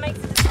box makes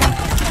a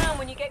distinct sound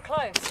when you get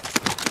close.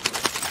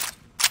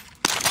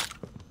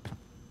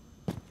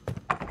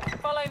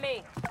 Follow me.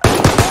 Now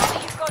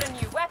that you've got a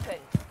new weapon,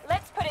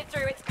 let's put it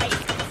through its paces.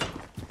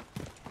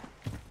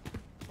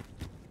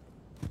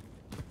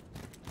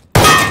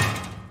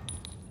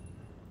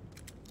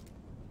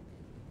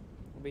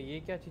 अबे ये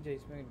क्या चीज़ है,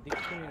 इसमें दिख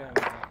क्यों नहीं रहा है?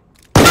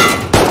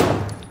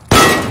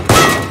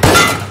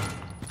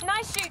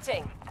 Nice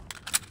shooting.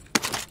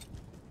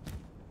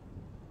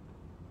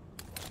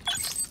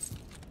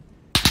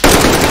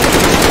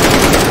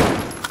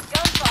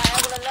 Gunfire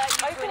will alert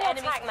you to an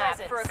enemy's map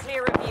for a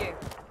clearer view.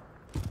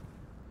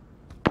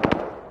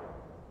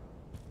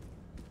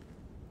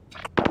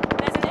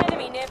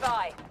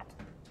 Nearby.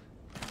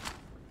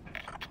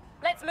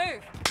 Let's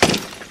move.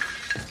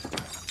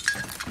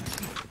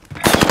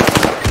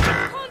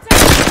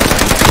 Contact!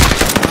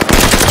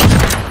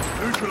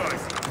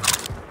 Neutralize.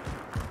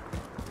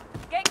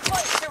 Get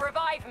close to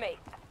revive me.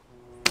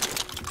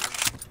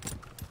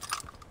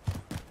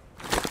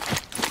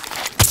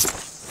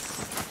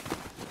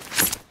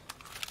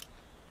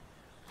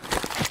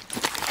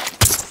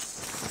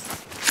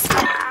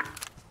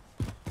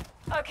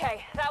 Okay,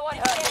 that one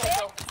hurt a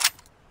little.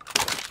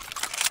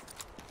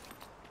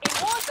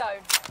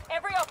 Zone.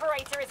 Every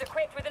operator is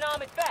equipped with an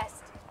armored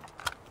vest.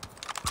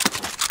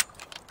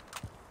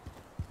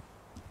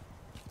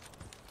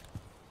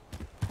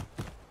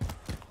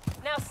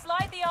 Now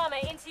slide the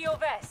armor into your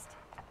vest.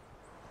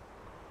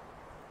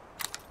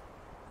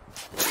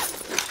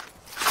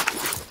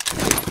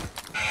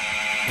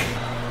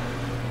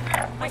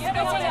 We're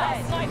spitting out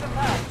a sniper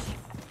perch.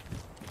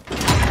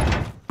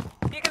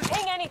 You can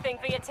ping anything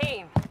for your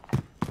team.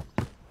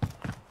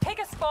 Pick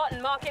a spot. spot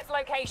and mark its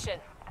location.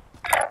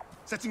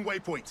 Setting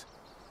waypoint.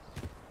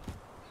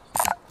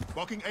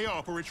 Marking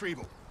AR for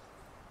retrieval.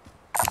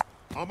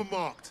 Armor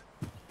marked.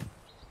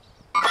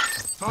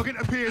 Target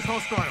appears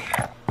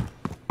hostile.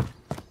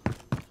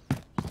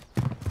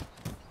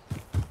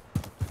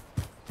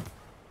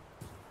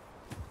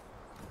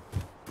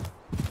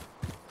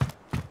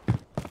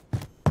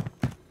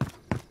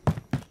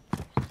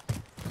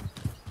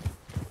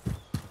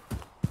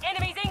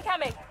 Enemies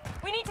incoming.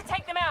 We need to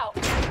take them out.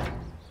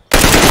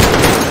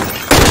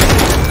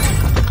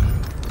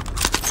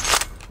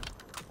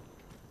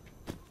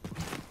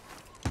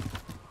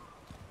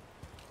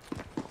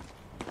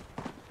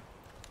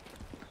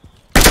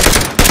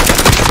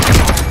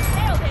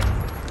 Nailed him.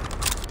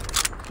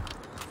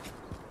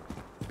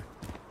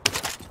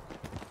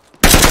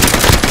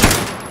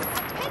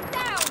 Hit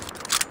down.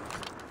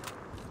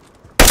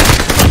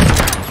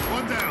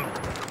 One down.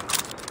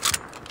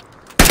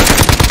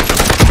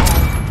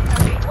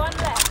 Only one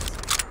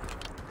left.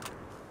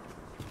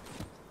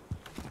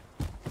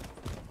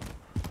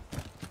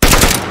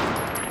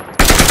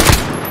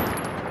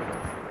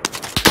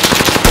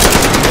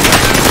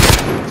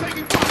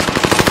 Taking fire.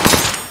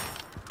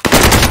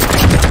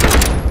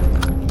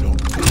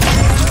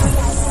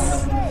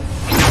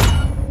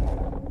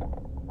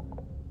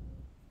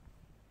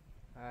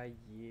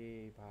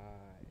 आइए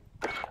भाई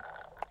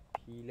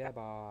पीला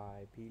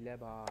भाई पीला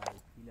भाई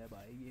पीला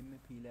भाई game में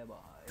पीला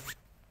भाई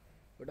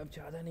बट अब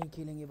ज़्यादा नहीं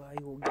खेलेंगे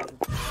भाई हो गया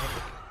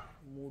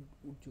मूड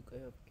उठ चुका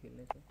है अब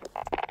खेलने से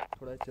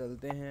थोड़ा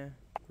चलते हैं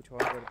कुछ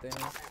और करते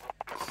हैं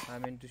I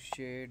mean to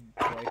shade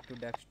right to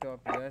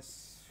desktop yes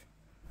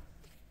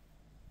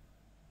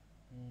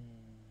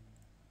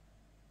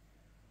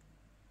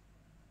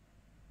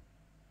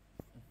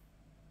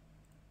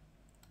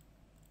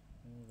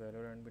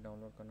Valorant भी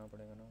डाउनलोड करना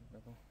पड़ेगा ना अपने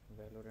को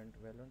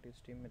वैलोरेंट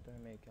स्टीम में तो है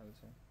मेरे ख्याल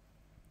से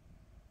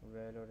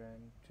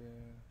वैलोरेंट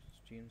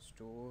स्टीम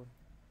स्टोर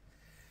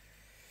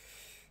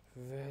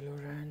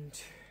वैलोरेंट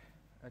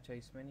अच्छा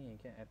इसमें नहीं है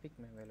क्या एपिक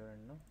में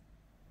वैलोरेंट ना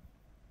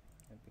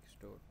epic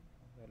store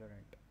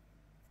Valorant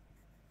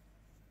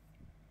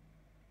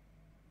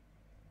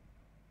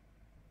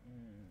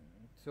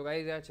so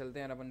guys यार चलते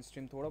हैं यार अपन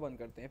स्ट्रीम थोड़ा बंद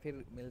करते हैं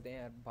फिर मिलते हैं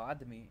यार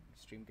बाद में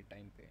स्ट्रीम के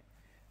टाइम पे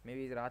मे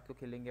भी रात को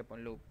खेलेंगे अपन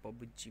लोग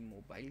पबजी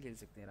मोबाइल खेल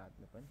सकते हैं रात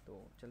में अपन तो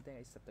चलते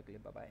हैं इस सब तक के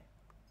लिए बाय बाय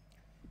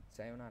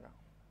सायोनारा